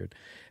disappeared.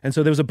 And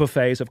so there was a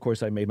buffet, so of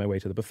course I made my way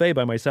to the buffet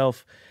by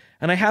myself,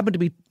 and I happened to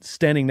be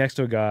standing next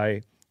to a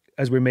guy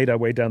as we made our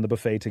way down the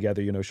buffet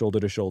together, shoulder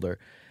to shoulder.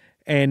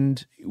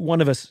 And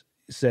one of us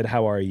said,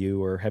 "How are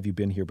you?" or "Have you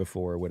been here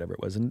before?" or whatever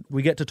it was. And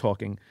we get to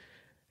talking,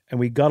 and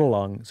we got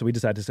along, so we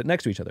decided to sit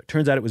next to each other.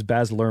 Turns out it was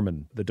Baz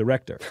Luhrmann, the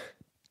director.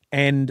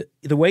 And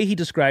the way he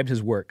described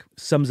his work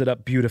sums it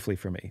up beautifully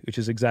for me, which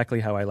is exactly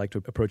how I like to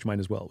approach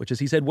mine as well, which is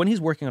he said when he's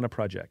working on a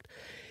project,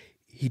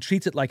 he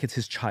treats it like it's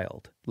his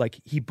child.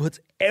 Like he puts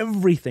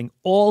everything,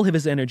 all of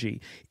his energy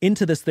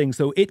into this thing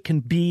so it can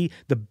be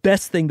the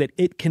best thing that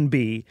it can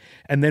be.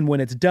 And then when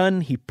it's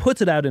done, he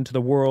puts it out into the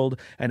world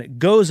and it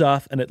goes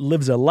off and it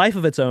lives a life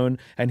of its own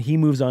and he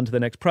moves on to the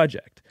next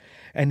project.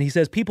 And he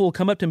says people will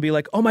come up to him and be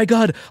like, "Oh my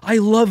God, I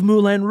love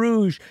Moulin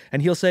Rouge."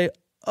 And he'll say,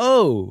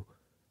 "Oh,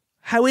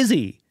 how is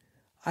he?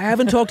 I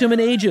haven't talked to him in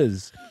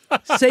ages.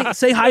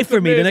 Say hi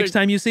for me the next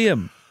time you see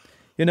him."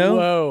 You know?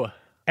 Whoa.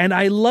 And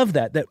I love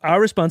that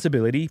our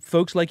responsibility,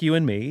 folks like you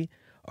and me,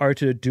 are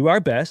to do our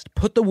best,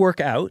 put the work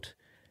out,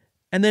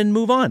 and then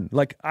move on.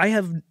 Like, I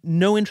have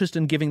no interest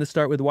in giving the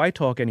Start With Why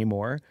talk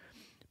anymore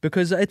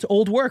because it's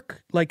old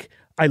work. Like,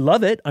 I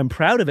love it. I'm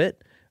proud of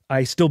it.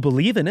 I still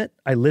believe in it.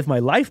 I live my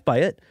life by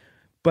it.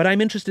 But I'm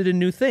interested in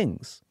new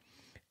things.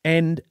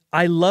 And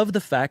I love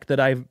the fact that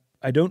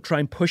I don't try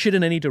and push it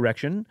in any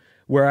direction.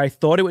 Where I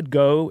thought it would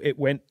go, it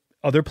went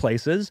other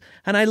places.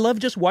 And I love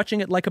just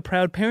watching it like a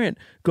proud parent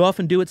go off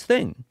and do its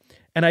thing.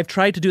 And I've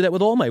tried to do that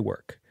with all my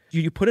work.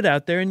 You put it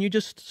out there and you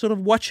just sort of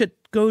watch it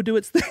go do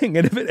its thing.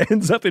 And if it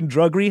ends up in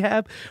drug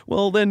rehab,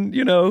 well, then,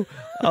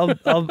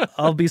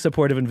 I'll be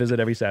supportive and visit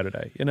every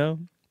Saturday,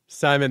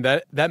 Simon,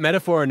 that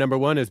metaphor, number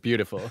one, is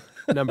beautiful.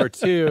 Number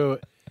two,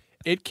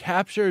 it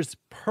captures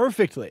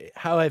perfectly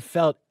how I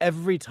felt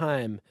every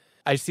time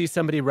I see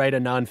somebody write a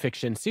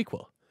nonfiction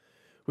sequel.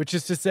 Which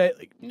is to say,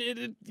 like,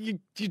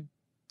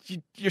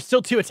 you're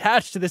still too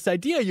attached to this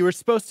idea. You were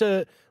supposed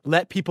to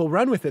let people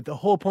run with it. The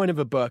whole point of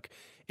a book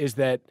is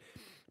that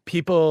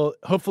people,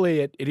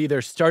 hopefully it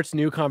either starts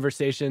new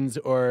conversations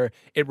or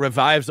it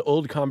revives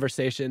old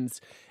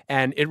conversations,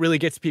 and it really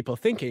gets people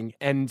thinking.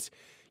 And,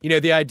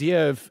 the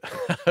idea of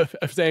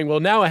saying, well,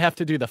 now I have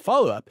to do the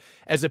follow-up,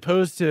 as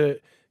opposed to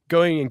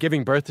going and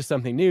giving birth to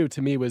something new,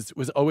 to me was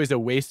always a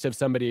waste of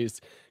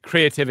somebody's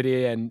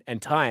creativity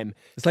and time.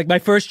 It's like, my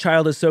first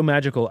child is so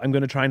magical, I'm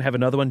going to try and have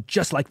another one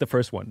just like the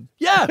first one.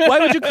 Yeah, why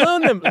would you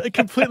clone them? It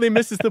completely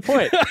misses the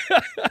point.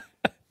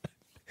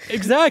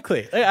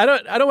 Exactly. I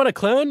don't want to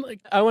clone. Like,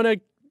 I want to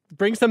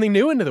bring something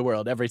new into the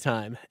world every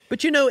time.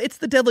 But it's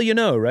the devil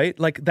right?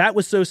 Like, that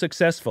was so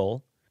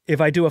successful. If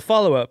I do a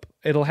follow-up,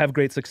 it'll have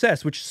great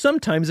success, which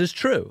sometimes is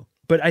true.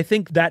 But I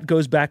think that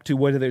goes back to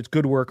whether it's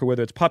good work or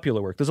whether it's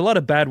popular work. There's a lot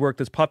of bad work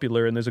that's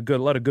popular, and there's a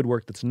lot of good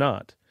work that's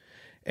not.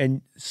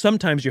 And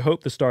sometimes you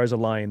hope the stars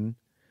align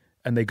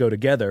and they go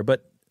together,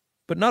 but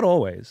not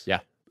always. Yeah.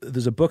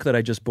 There's a book that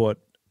I just bought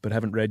but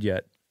haven't read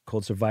yet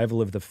called Survival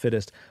of the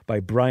Fittest by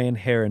Brian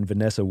Hare and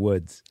Vanessa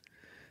Woods.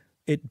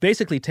 It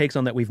basically takes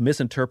on that we've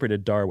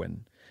misinterpreted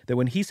Darwin, that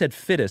when he said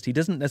fittest, he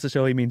doesn't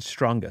necessarily mean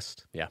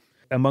strongest. Yeah.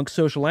 Amongst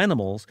social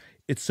animals,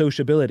 it's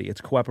sociability,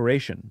 it's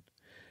cooperation.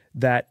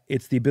 That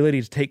it's the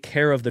ability to take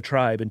care of the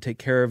tribe and take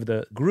care of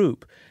the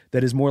group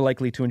that is more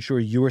likely to ensure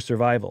your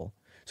survival.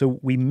 So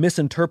we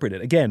misinterpret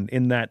it, again,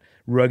 in that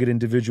rugged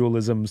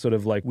individualism, sort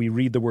of like we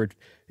read the word.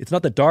 It's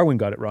not that Darwin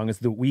got it wrong, it's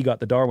that we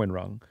got the Darwin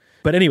wrong.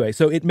 But anyway,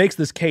 so it makes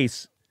this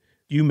case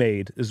you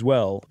made as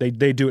well. They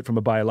do it from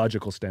a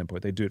biological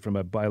standpoint. They do it from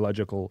a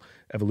biological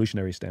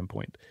evolutionary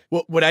standpoint.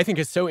 Well, what I think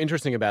is so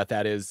interesting about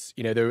that is,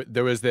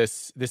 there was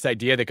this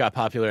idea that got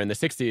popular in the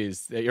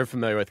 60s that you're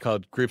familiar with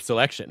called group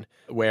selection,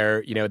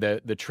 where,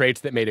 the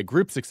traits that made a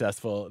group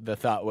successful, the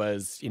thought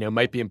was,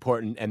 might be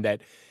important, and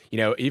that,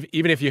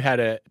 even if you had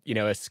a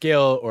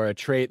skill or a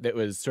trait that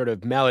was sort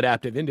of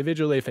maladaptive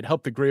individually, if it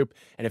helped the group,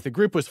 and if the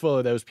group was full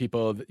of those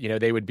people,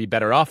 they would be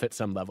better off at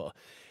some level.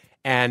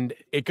 And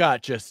it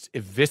got just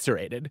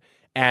eviscerated.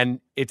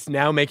 And it's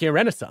now making a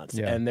renaissance.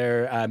 Yeah. And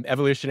there are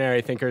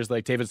evolutionary thinkers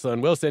like David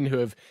Sloan Wilson who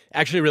have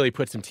actually really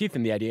put some teeth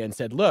in the idea and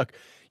said, look,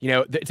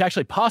 it's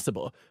actually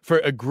possible for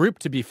a group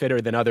to be fitter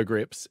than other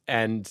groups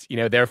and,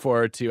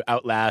 therefore to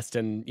outlast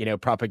and,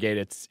 propagate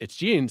its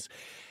genes.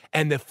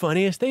 And the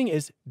funniest thing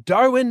is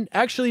Darwin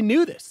actually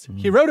knew this.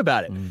 He wrote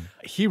about it.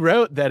 He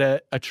wrote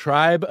that a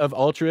tribe of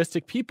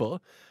altruistic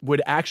people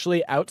would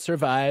actually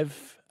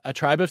outsurvive a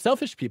tribe of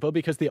selfish people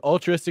because the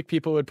altruistic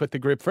people would put the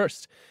group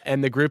first,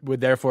 and the group would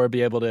therefore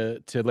be able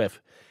to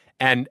live.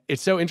 And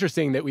it's so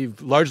interesting that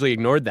we've largely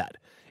ignored that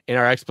in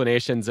our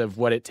explanations of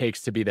what it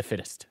takes to be the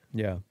fittest.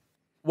 Yeah.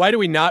 Why do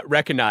we not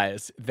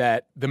recognize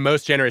that the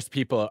most generous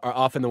people are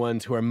often the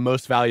ones who are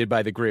most valued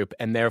by the group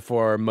and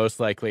therefore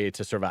most likely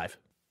to survive?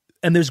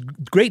 And there's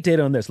great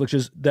data on this, which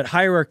is that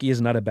hierarchy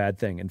is not a bad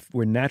thing. And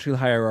we're naturally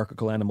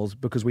hierarchical animals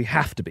because we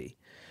have to be.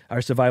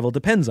 Our survival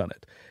depends on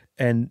it.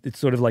 And it's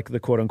sort of like the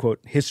quote-unquote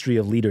history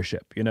of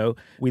leadership,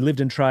 We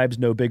lived in tribes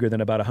no bigger than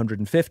about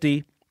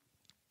 150.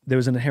 There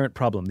was an inherent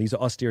problem. These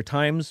are austere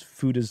times.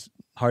 Food is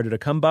harder to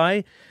come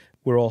by.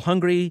 We're all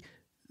hungry.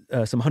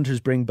 Some hunters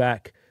bring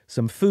back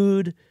some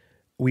food.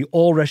 We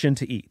all rush in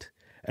to eat.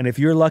 And if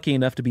you're lucky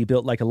enough to be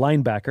built like a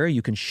linebacker,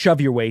 you can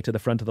shove your way to the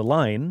front of the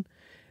line.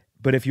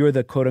 But if you're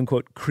the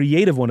quote-unquote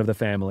creative one of the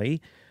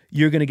family,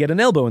 you're going to get an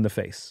elbow in the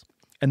face.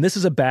 And this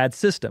is a bad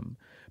system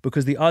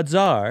because the odds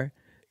are,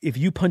 if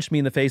you punched me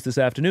in the face this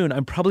afternoon,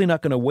 I'm probably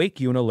not going to wake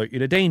you and alert you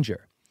to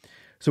danger.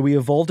 So we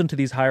evolved into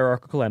these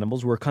hierarchical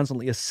animals. We're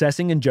constantly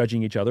assessing and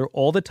judging each other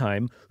all the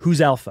time.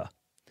 Who's alpha?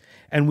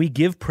 And we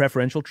give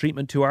preferential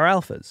treatment to our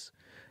alphas.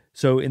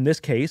 So in this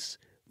case,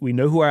 we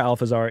know who our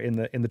alphas are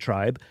in the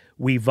tribe.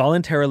 We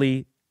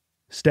voluntarily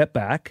step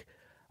back.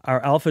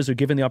 Our alphas are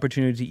given the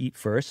opportunity to eat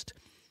first.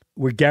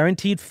 We're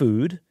guaranteed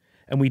food,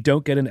 and we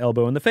don't get an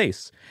elbow in the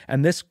face.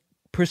 And this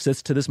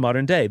persists to this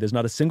modern day. There's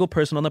not a single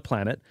person on the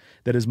planet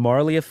that is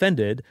morally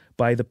offended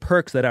by the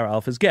perks that our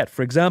alphas get.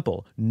 For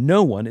example,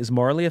 no one is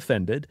morally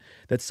offended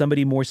that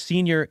somebody more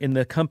senior in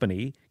the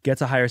company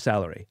gets a higher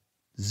salary.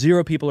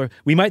 Zero people are.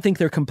 We might think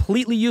they're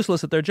completely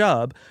useless at their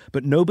job,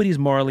 but nobody's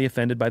morally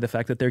offended by the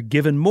fact that they're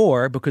given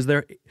more because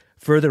they're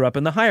further up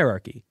in the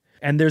hierarchy.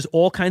 And there's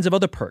all kinds of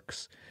other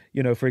perks.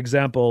 For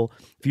example,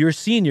 if you're a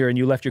senior and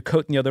you left your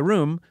coat in the other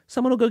room,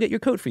 someone will go get your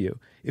coat for you.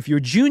 If you're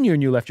junior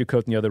and you left your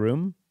coat in the other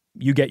room,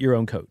 you get your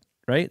own coat,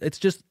 right? It's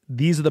just,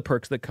 these are the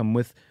perks that come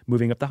with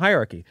moving up the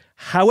hierarchy.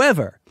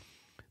 However,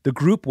 the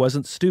group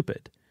wasn't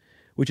stupid,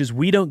 which is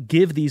we don't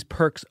give these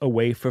perks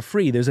away for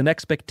free. There's an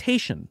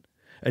expectation,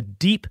 a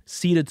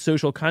deep-seated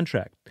social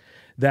contract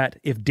that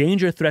if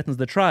danger threatens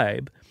the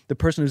tribe, the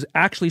person who's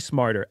actually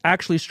smarter,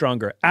 actually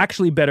stronger,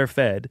 actually better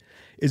fed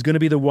is going to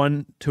be the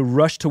one to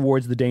rush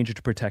towards the danger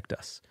to protect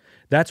us.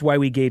 That's why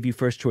we gave you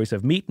first choice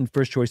of meat and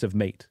first choice of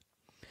mate.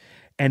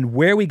 And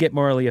where we get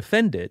morally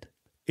offended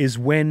is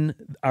when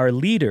our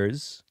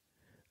leaders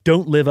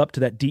don't live up to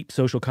that deep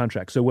social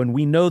contract. So when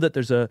we know that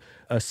there's a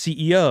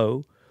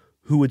CEO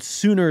who would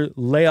sooner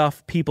lay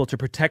off people to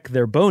protect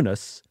their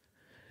bonus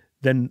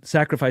than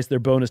sacrifice their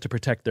bonus to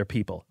protect their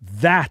people.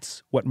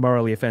 That's what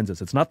morally offends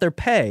us. It's not their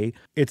pay,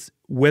 it's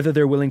whether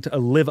they're willing to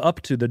live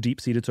up to the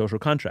deep-seated social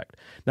contract.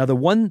 Now, the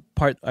one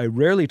part I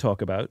rarely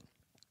talk about,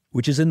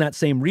 which is in that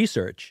same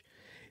research,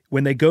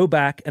 when they go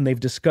back and they've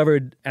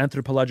discovered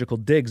anthropological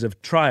digs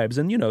of tribes,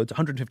 and it's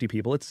 150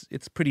 people,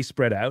 it's pretty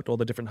spread out, all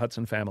the different huts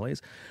and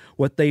families,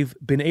 what they've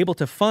been able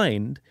to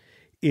find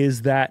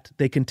is that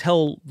they can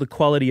tell the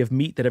quality of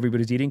meat that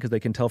everybody's eating because they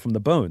can tell from the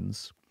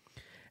bones.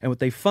 And what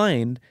they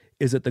find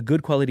is that the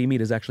good quality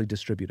meat is actually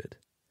distributed.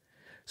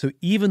 So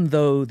even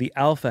though the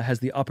alpha has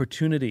the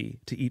opportunity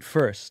to eat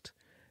first,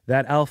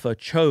 that alpha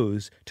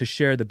chose to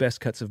share the best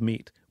cuts of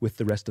meat with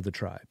the rest of the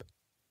tribe.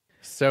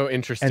 So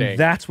interesting. And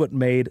that's what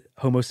made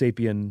Homo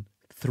sapien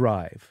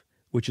thrive,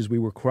 which is we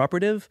were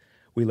cooperative,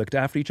 we looked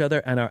after each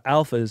other, and our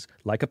alphas,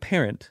 like a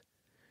parent,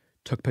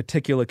 took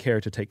particular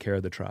care to take care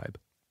of the tribe.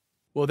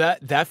 Well,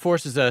 that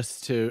forces us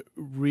to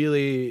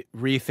really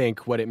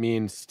rethink what it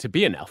means to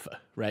be an alpha,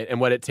 right? And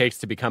what it takes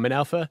to become an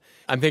alpha.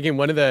 I'm thinking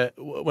one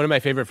of my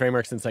favorite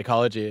frameworks in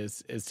psychology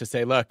is to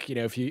say, look,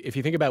 if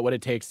you think about what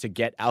it takes to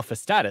get alpha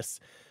status,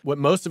 what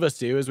most of us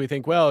do is we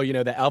think, well,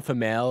 the alpha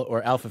male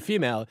or alpha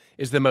female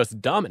is the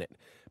most dominant.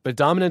 But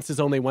dominance is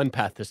only one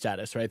path to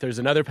status, right? There's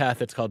another path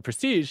that's called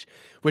prestige,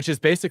 which is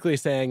basically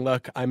saying,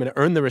 look, I'm going to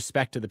earn the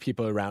respect of the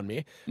people around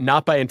me,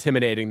 not by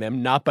intimidating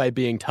them, not by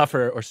being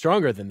tougher or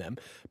stronger than them,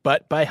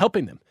 but by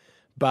helping them,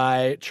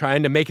 by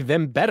trying to make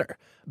them better,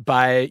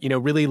 by,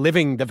 really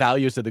living the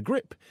values of the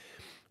group.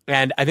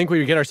 And I think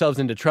we get ourselves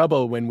into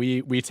trouble when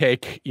we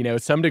take,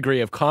 some degree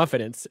of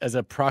confidence as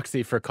a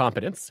proxy for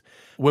competence,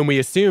 when we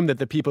assume that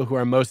the people who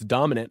are most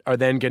dominant are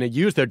then going to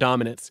use their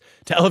dominance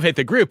to elevate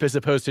the group as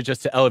opposed to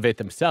just to elevate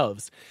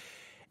themselves.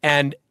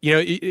 And,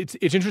 it's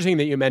interesting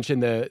that you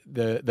mentioned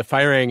the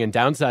firing and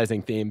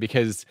downsizing theme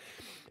because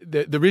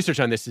the research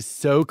on this is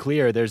so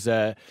clear. There's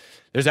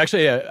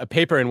actually a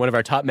paper in one of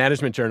our top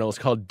management journals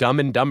called Dumb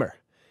and Dumber,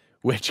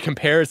 which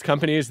compares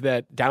companies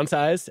that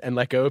downsize and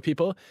let go of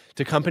people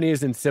to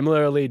companies in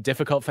similarly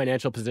difficult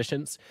financial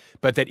positions,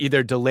 but that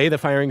either delay the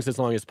firings as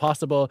long as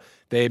possible,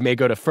 they may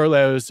go to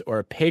furloughs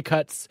or pay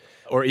cuts,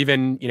 or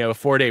even, a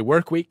 4-day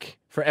work week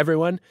for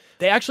everyone.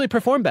 They actually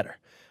perform better,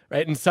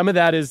 right? And some of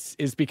that is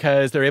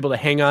because they're able to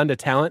hang on to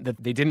talent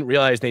that they didn't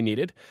realize they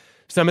needed.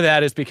 Some of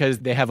that is because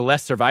they have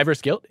less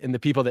survivor's guilt in the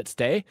people that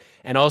stay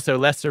and also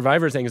less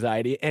survivor's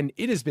anxiety. And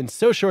it has been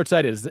so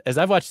short-sighted. As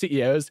I've watched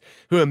CEOs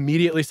who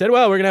immediately said,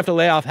 well, we're going to have to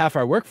lay off half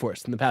our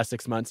workforce in the past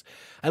 6 months.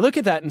 I look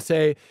at that and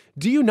say,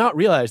 do you not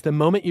realize the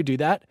moment you do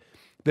that,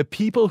 the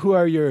people who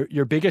are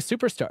your biggest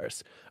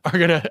superstars are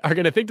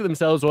gonna think to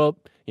themselves, well,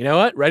 you know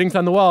what? Writing's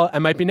on the wall. I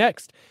might be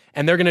next.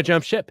 And they're going to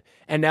jump ship.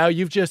 And now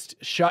you've just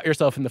shot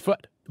yourself in the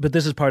foot. But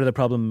this is part of the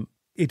problem.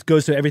 It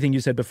goes to everything you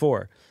said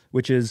before,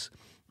 which is,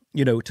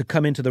 to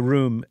come into the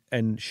room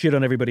and shit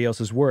on everybody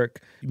else's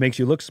work makes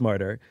you look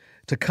smarter.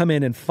 To come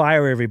in and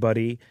fire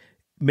everybody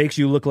makes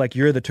you look like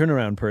you're the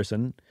turnaround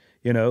person,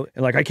 And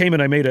like I came in,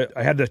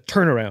 I had the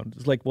turnaround.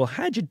 It's like, well,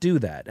 how'd you do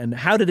that? And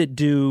how did it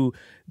do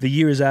the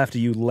years after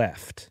you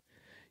left?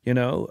 And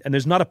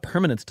there's not a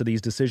permanence to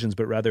these decisions,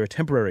 but rather a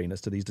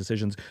temporariness to these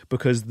decisions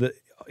because the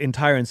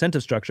entire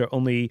incentive structure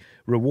only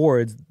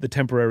rewards the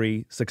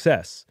temporary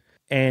success.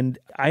 And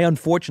I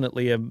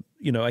unfortunately am,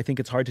 I think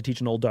it's hard to teach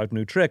an old dog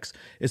new tricks,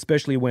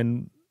 especially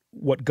when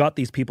what got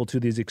these people to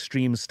these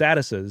extreme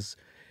statuses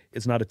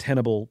It's not a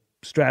tenable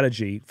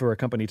strategy for a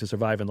company to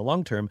survive in the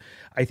long term.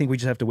 I think we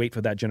just have to wait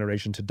for that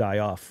generation to die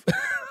off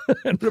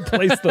and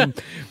replace them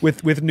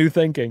with new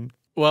thinking.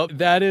 Well,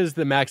 that is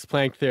the Max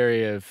Planck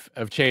theory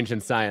of change in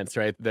science,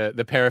 right?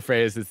 The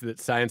paraphrase is that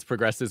science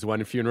progresses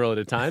one funeral at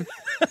a time,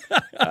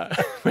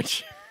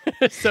 which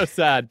is so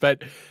sad.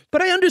 But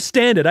I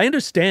understand it. I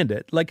understand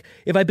it. Like,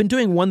 if I've been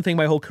doing one thing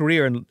my whole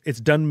career and it's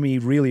done me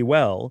really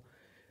well,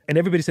 and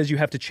everybody says you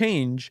have to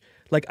change,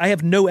 like, I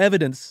have no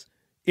evidence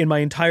in my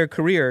entire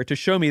career to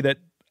show me that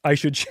I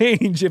should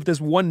change if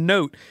this one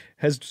note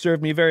has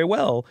served me very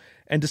well.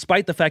 And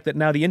despite the fact that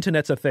now the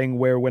internet's a thing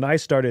where when I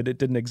started, it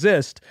didn't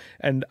exist,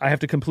 and I have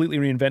to completely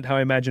reinvent how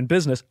I imagine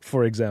business,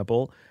 for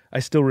example, I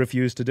still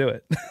refuse to do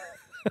it.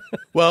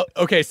 Well,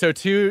 okay, so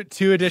two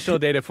additional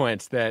data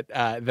points that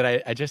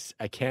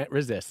I can't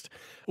resist.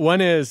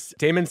 One is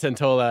Damon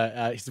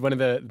Santola. He's one of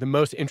the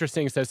most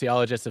interesting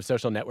sociologists of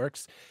social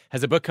networks.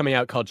 Has a book coming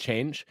out called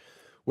Change,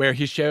 where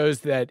he shows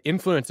that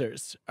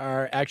influencers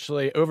are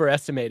actually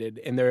overestimated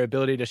in their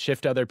ability to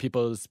shift other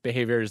people's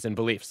behaviors and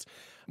beliefs.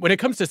 When it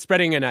comes to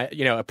spreading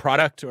a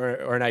product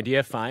or an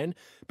idea, fine.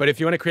 But if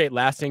you want to create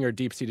lasting or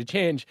deep-seated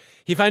change,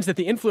 he finds that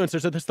the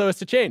influencers are the slowest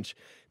to change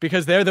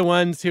because they're the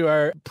ones who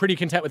are pretty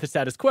content with the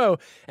status quo.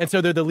 And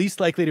so they're the least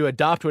likely to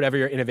adopt whatever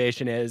your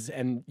innovation is,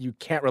 and you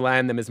can't rely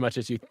on them as much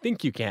as you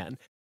think you can.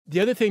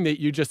 The other thing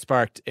that you just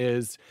sparked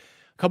is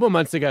a couple of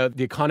months ago,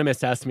 The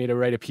Economist asked me to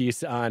write a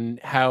piece on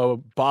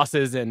how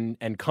bosses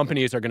and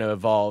companies are going to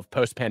evolve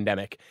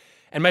post-pandemic.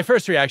 And my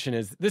first reaction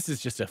is, this is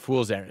just a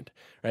fool's errand,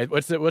 right?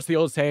 What's the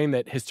old saying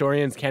that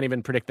historians can't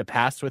even predict the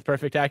past with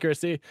perfect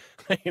accuracy?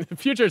 The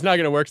future is not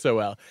going to work so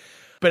well.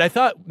 But I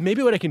thought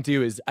maybe what I can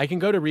do is I can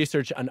go to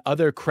research on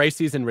other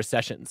crises and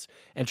recessions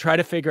and try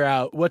to figure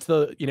out what's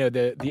the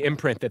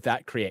imprint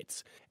that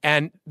creates.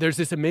 And there's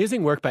this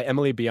amazing work by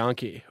Emily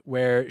Bianchi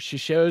where she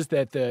shows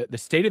that the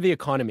state of the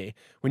economy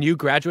when you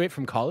graduate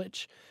from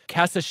college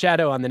casts a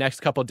shadow on the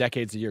next couple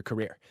decades of your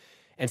career.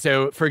 And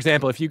so, for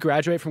example, if you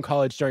graduate from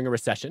college during a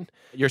recession,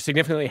 you're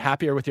significantly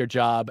happier with your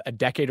job a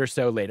decade or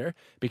so later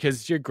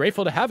because you're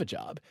grateful to have a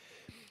job.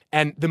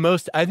 And the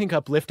most, I think,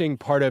 uplifting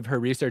part of her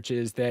research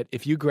is that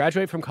if you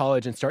graduate from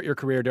college and start your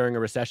career during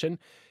a recession,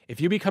 if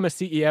you become a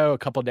CEO a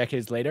couple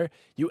decades later,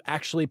 you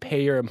actually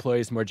pay your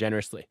employees more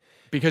generously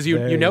because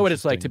you know what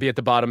it's like to be at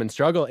the bottom and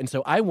struggle. And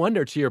so I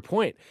wonder, to your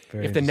point,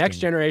 if the next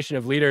generation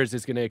of leaders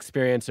is going to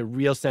experience a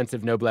real sense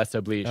of noblesse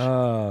oblige.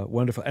 Ah,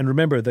 wonderful. And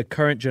remember, the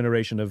current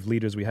generation of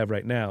leaders we have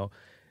right now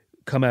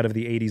come out of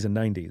the 80s and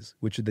 90s,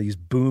 which are these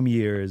boom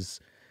years,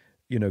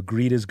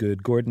 greed is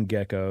good, Gordon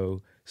Gekko,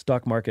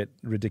 stock market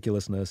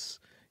ridiculousness,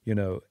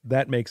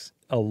 that makes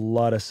a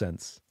lot of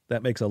sense.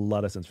 That makes a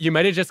lot of sense. You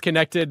might have just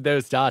connected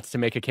those dots to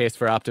make a case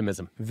for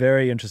optimism.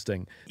 Very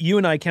interesting. You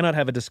and I cannot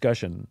have a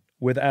discussion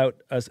without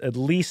us at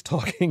least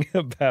talking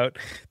about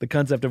the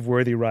concept of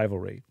worthy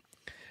rivalry.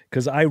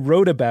 Because I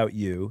wrote about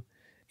you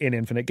in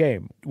Infinite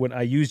Game when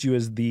I used you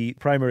as the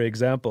primary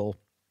example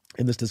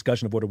in this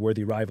discussion of what a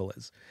worthy rival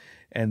is.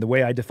 And the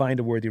way I defined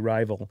a worthy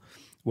rival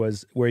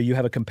was where you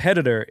have a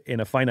competitor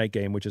in a finite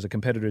game, which is a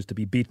competitor is to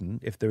be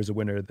beaten. If there's a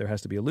winner, there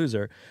has to be a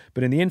loser.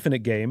 But in the infinite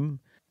game,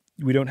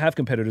 we don't have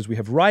competitors, we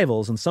have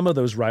rivals, and some of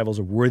those rivals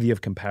are worthy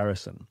of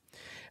comparison.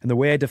 And the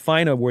way I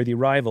define a worthy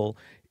rival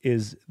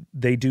is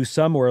they do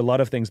some or a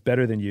lot of things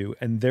better than you,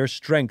 and their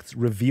strengths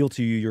reveal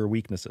to you your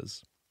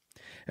weaknesses.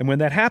 And when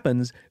that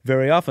happens,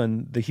 very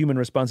often the human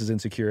response is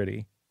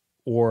insecurity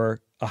or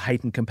a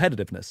heightened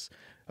competitiveness.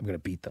 I'm going to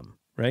beat them,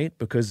 right?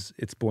 Because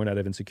it's born out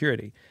of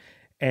insecurity.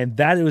 And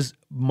that was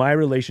my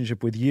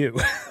relationship with you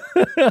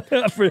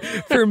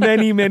for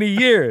many, many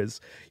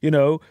years.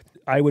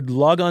 I would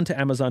log on to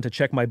Amazon to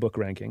check my book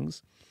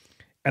rankings,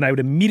 and I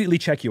would immediately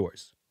check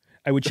yours.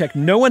 I would check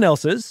no one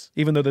else's,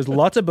 even though there's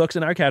lots of books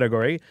in our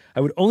category. I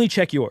would only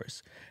check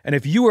yours. And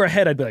if you were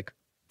ahead, I'd be like,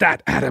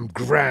 that Adam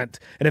Grant.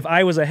 And if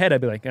I was ahead,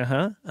 I'd be like,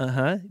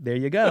 there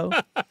you go.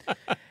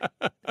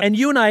 And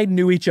you and I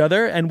knew each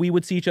other, and we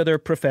would see each other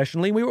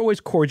professionally. We were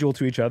always cordial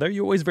to each other.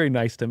 You were always very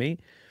nice to me.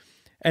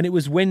 And it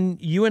was when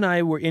you and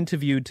I were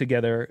interviewed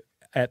together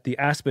at the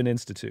Aspen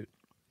Institute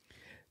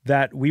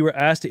that we were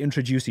asked to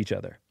introduce each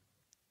other.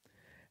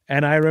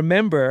 And I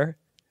remember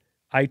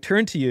I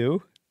turned to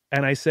you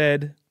and I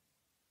said,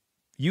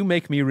 you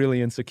make me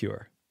really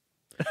insecure.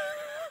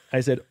 I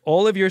said,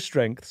 all of your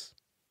strengths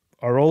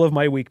are all of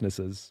my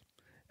weaknesses.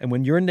 And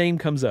when your name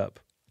comes up,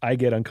 I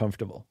get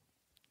uncomfortable.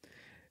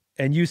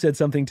 And you said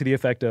something to the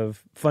effect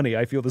of, funny,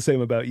 I feel the same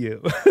about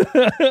you.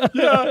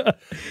 Yeah.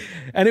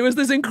 And it was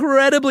this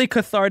incredibly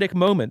cathartic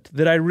moment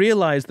that I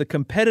realized the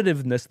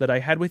competitiveness that I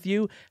had with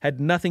you had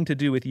nothing to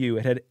do with you.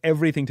 It had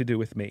everything to do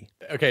with me.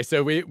 Okay,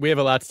 so we have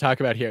a lot to talk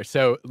about here.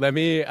 So let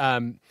me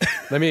rewind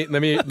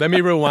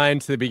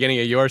to the beginning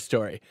of your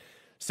story.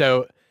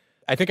 So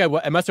I think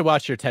I must have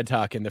watched your TED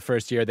Talk in the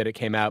first year that it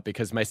came out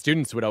because my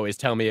students would always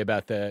tell me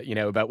about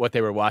about what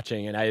they were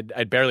watching, and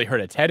I'd barely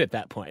heard a TED at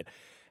that point.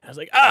 I was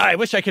like, I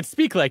wish I could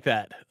speak like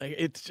that. Like,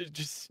 it's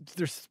just,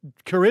 there's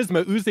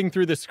charisma oozing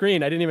through the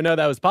screen. I didn't even know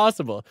that was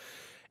possible.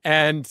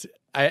 And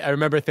I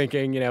remember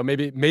thinking,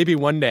 maybe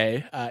one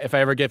day, if I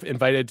ever get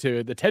invited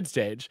to the TED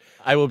stage,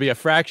 I will be a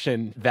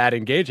fraction that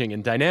engaging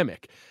and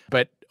dynamic,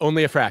 but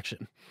only a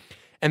fraction.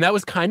 And that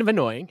was kind of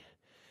annoying.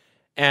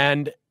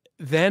 And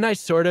then I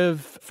sort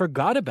of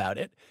forgot about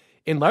it,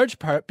 in large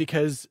part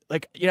because, I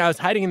was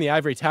hiding in the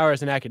ivory tower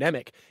as an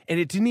academic, and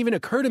it didn't even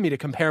occur to me to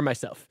compare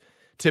myself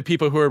to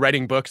people who are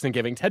writing books and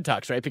giving TED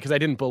Talks, right? Because I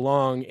didn't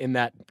belong in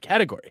that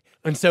category.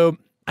 And so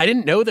I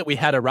didn't know that we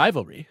had a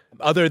rivalry,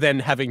 other than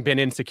having been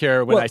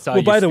insecure when I saw you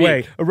speak. Well, by the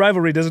way, a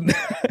rivalry doesn't...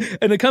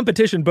 In a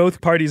competition,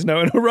 both parties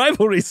know. In a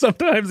rivalry,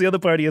 sometimes the other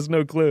party has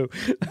no clue.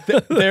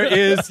 There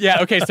is...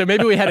 Yeah, okay, so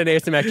maybe we had an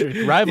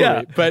asymmetric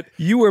rivalry, but...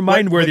 You were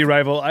mind-worthy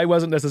rival. I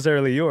wasn't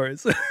necessarily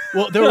yours.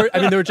 Well, there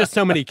were just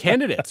so many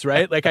candidates,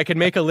 right? Like, I could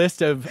make a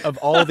list of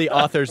all the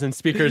authors and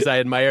speakers I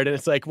admired, and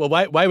it's like, well,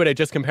 why would I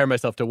just compare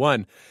myself to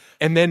one?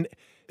 And then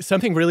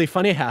something really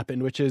funny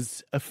happened, which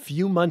is a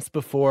few months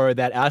before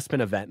that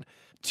Aspen event,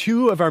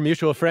 two of our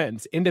mutual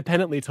friends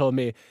independently told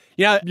me,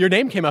 your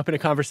name came up in a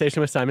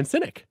conversation with Simon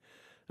Sinek.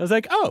 I was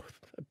like, oh,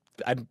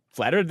 I'm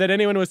flattered that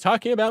anyone was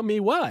talking about me.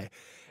 Why?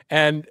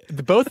 And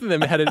both of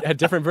them had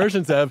different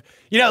versions of,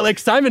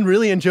 Simon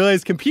really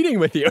enjoys competing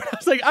with you. I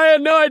was like, I had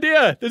no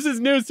idea. This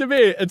is news to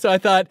me. And so I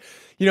thought,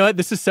 you know what?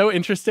 This is so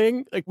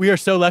interesting. Like, we are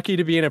so lucky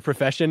to be in a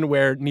profession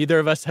where neither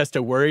of us has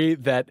to worry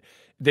that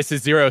this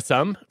is zero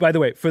sum. By the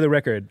way, for the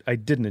record, I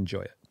didn't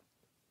enjoy it.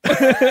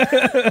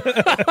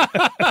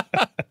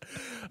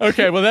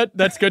 Okay, well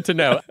that's good to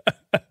know.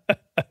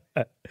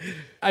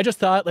 I just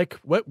thought,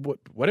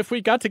 what if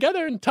we got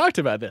together and talked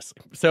about this?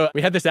 So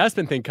we had this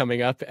Aspen thing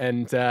coming up,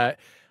 and I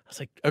was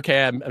like,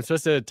 okay, I'm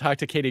supposed to talk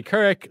to Katie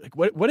Couric. Like,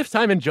 what if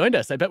Simon joined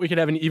us? I bet we could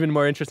have an even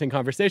more interesting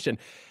conversation.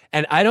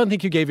 And I don't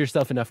think you gave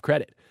yourself enough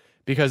credit,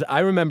 because I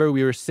remember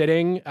we were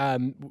sitting,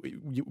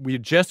 we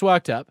had just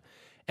walked up,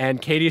 and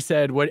Katie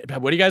said, what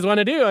do you guys want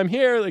to do? I'm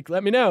here,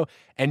 let me know.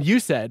 And you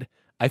said,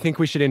 I think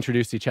we should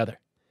introduce each other.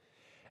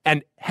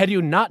 And had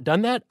you not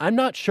done that, I'm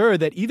not sure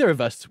that either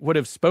of us would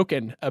have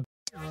spoken about...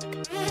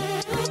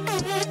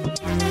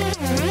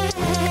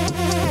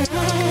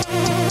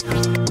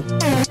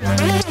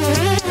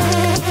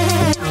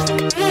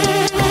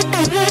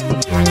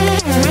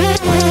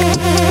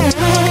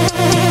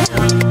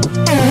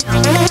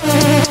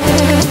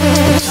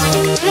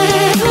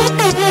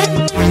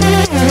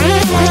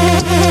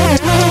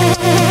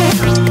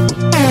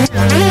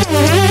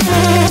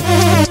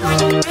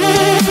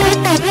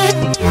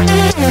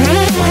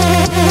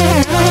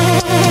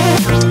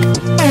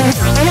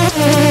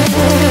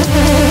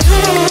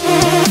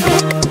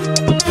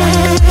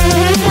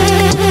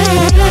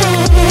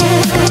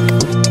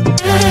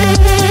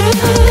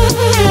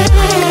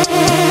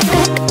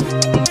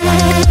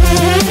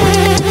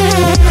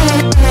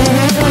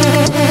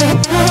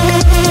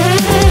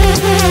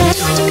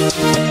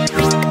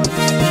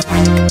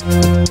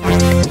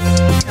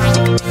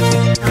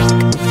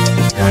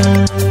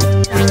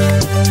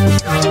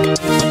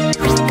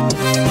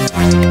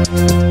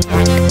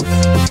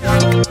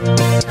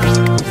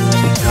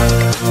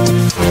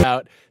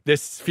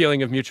 this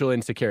feeling of mutual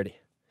insecurity.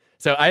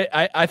 So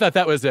I thought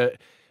that was it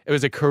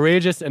was a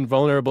courageous and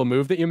vulnerable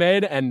move that you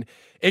made, and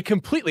it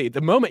completely,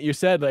 the moment you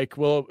said,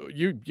 well,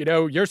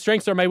 your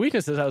strengths are my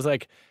weaknesses, I was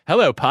like,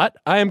 hello, pot,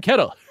 I am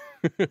kettle.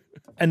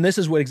 And this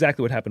is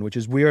exactly what happened, which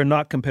is we are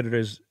not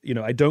competitors.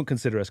 I don't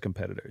consider us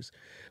competitors.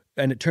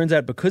 And it turns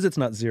out, because it's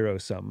not zero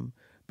sum,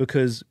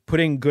 because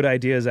putting good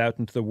ideas out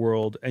into the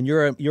world, and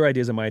your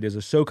ideas and my ideas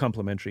are so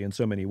complementary in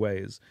so many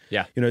ways.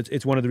 Yeah.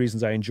 It's one of the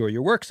reasons I enjoy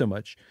your work so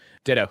much.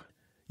 Ditto.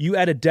 You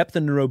add a depth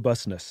and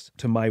robustness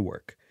to my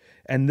work.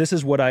 And this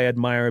is what I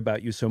admire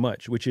about you so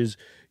much, which is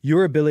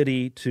your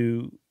ability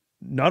to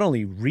not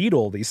only read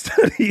all these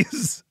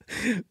studies,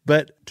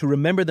 but to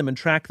remember them and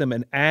track them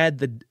and add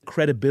the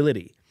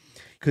credibility.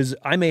 Because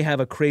I may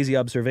have a crazy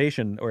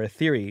observation or a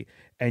theory,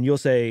 and you'll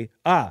say,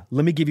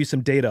 let me give you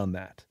some data on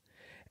that.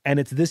 And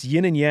it's this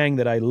yin and yang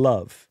that I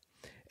love.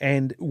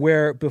 And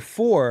where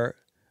before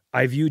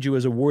I viewed you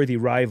as a worthy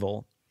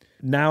rival,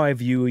 now I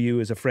view you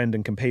as a friend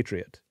and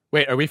compatriot.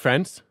 Wait, are we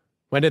friends?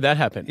 When did that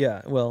happen?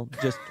 Yeah, well,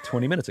 just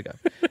 20 minutes ago.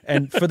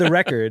 And for the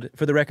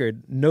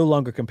record, no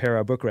longer compare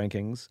our book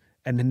rankings,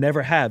 and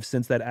never have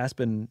since that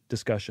Aspen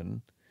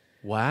discussion.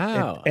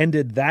 Wow. It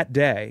ended that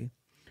day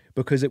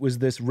because it was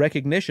this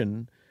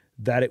recognition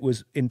that it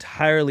was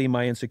entirely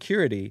my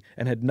insecurity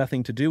and had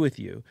nothing to do with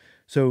you.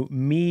 So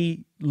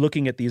me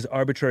looking at these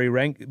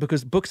arbitrary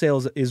because book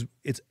sales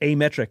it's a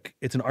metric,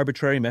 it's an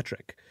arbitrary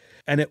metric.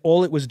 And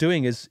all it was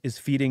doing is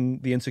feeding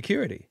the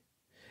insecurity.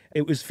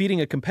 It was feeding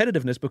a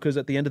competitiveness, because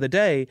at the end of the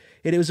day,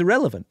 it was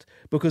irrelevant,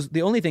 because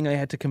the only thing I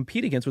had to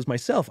compete against was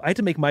myself. I had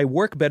to make my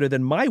work better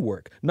than my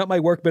work, not my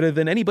work better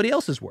than anybody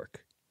else's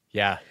work.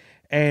 Yeah.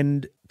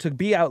 And to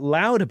be out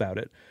loud about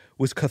it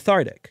was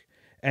cathartic.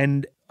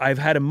 And I've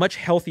had a much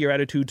healthier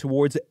attitude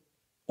towards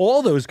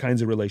all those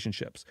kinds of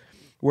relationships,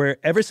 where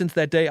ever since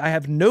that day, I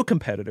have no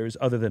competitors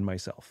other than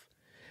myself.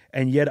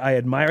 And yet I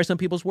admire some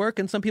people's work,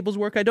 and some people's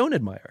work I don't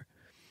admire.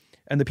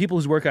 And the people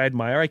whose work I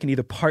admire, I can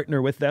either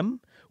partner with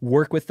them,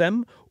 work with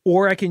them,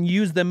 or I can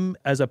use them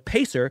as a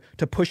pacer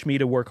to push me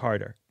to work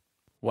harder.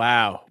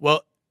 Wow.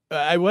 Well,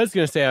 I was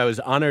going to say I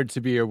was honored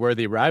to be your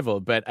worthy rival,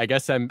 but I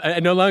guess I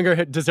no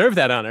longer deserve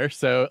that honor,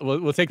 so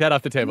we'll take that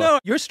off the table. No,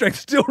 your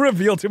strengths still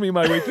reveal to me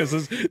my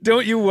weaknesses.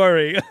 Don't you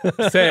worry.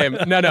 Same.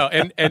 No.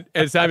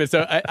 And Simon,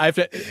 so I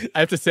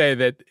have to say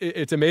that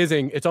it's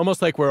amazing. It's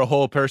almost like we're a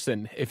whole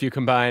person if you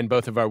combine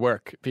both of our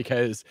work,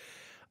 because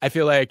I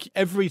feel like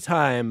every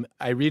time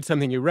I read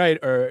something you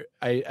write, or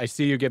I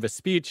see you give a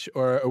speech,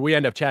 or we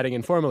end up chatting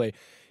informally,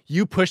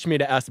 you push me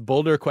to ask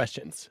bolder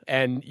questions,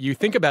 and you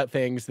think about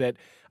things that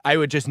I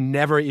would just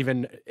never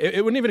even,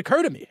 it wouldn't even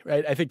occur to me,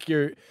 right? I think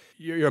you're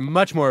a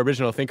much more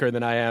original thinker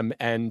than I am.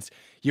 And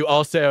you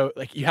also,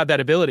 like, you have that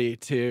ability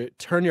to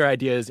turn your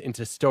ideas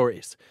into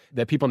stories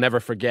that people never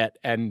forget.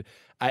 And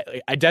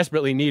I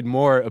desperately need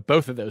more of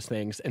both of those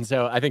things. And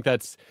so I think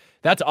that's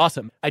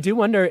awesome. I do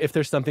wonder if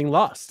there's something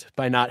lost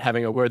by not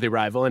having a worthy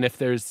rival, and if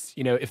there's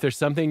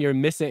something you're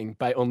missing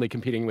by only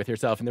competing with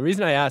yourself. And the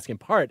reason I ask, in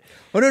part...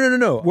 Oh,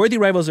 no. Worthy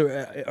rivals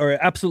are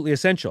absolutely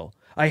essential.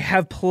 I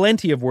have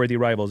plenty of worthy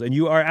rivals, and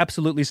you are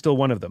absolutely still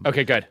one of them.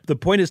 Okay, good. The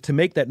point is to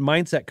make that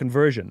mindset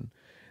conversion,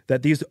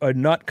 that these are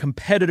not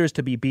competitors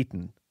to be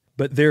beaten,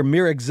 but their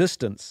mere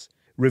existence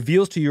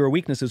reveals to you your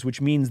weaknesses,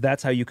 which means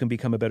that's how you can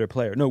become a better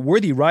player. No,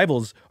 worthy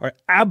rivals are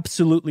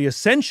absolutely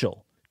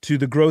essential to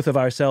the growth of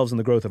ourselves and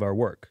the growth of our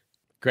work.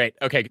 Great.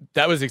 Okay,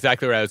 that was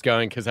exactly where I was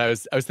going, because I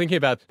was thinking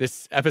about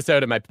this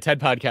episode of my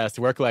TED podcast,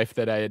 Work Life,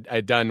 that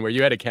I'd done, where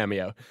you had a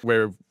cameo,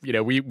 where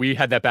we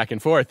had that back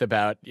and forth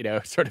about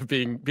sort of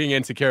being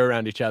insecure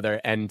around each other,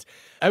 and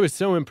I was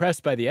so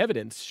impressed by the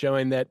evidence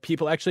showing that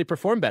people actually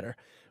perform better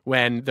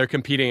when they're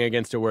competing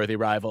against a worthy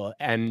rival.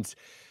 And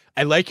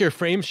I like your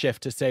frame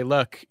shift to say,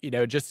 look,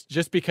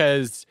 just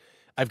because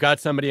I've got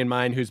somebody in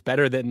mind who's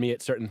better than me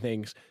at certain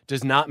things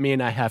does not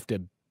mean I have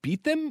to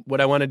beat them.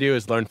 What I want to do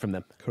is learn from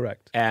them.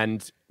 Correct.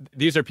 And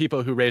these are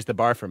people who raise the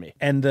bar for me.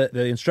 And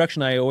the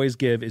instruction I always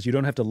give is you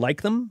don't have to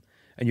like them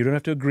and you don't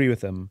have to agree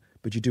with them,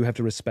 but you do have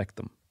to respect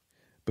them,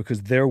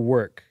 because their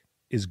work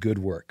is good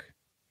work,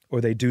 or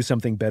they do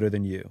something better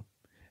than you.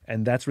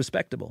 And that's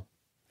respectable.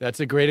 That's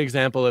a great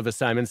example of a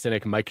Simon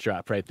Sinek mic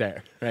drop right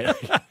there. Right?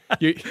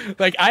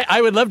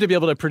 I would love to be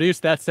able to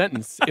produce that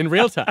sentence in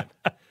real time.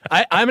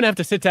 I'm going to have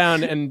to sit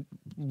down and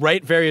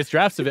write various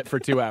drafts of it for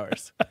 2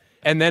 hours,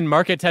 and then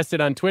market test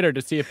it on Twitter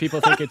to see if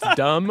people think it's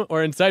dumb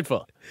or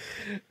insightful.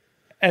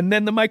 And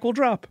then the mic will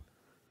drop.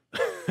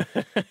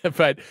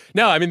 But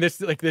no, I mean,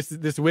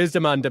 this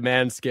wisdom on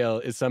demand skill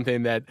is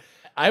something that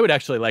I would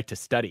actually like to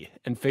study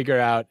and figure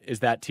out, is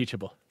that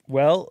teachable?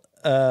 Well,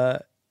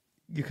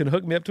 you can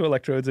hook me up to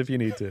electrodes if you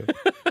need to.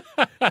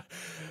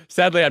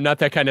 Sadly, I'm not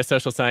that kind of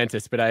social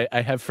scientist, but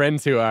I have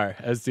friends who are,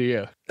 as do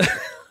you.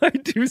 I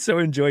do so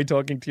enjoy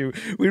talking to you.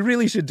 We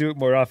really should do it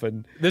more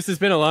often. This has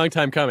been a long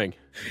time coming.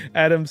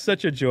 Adam,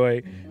 such a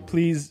joy.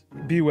 Please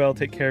be well.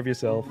 Take care of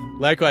yourself.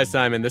 Likewise,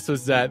 Simon. This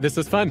was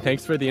fun.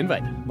 Thanks for the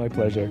invite. My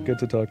pleasure. Good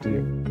to talk to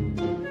you.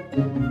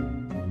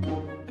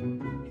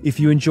 If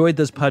you enjoyed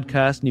this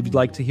podcast and if you'd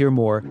like to hear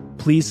more,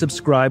 please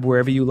subscribe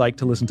wherever you like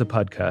to listen to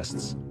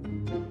podcasts.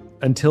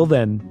 Until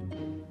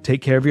then,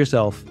 take care of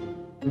yourself.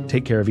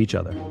 Take care of each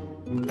other.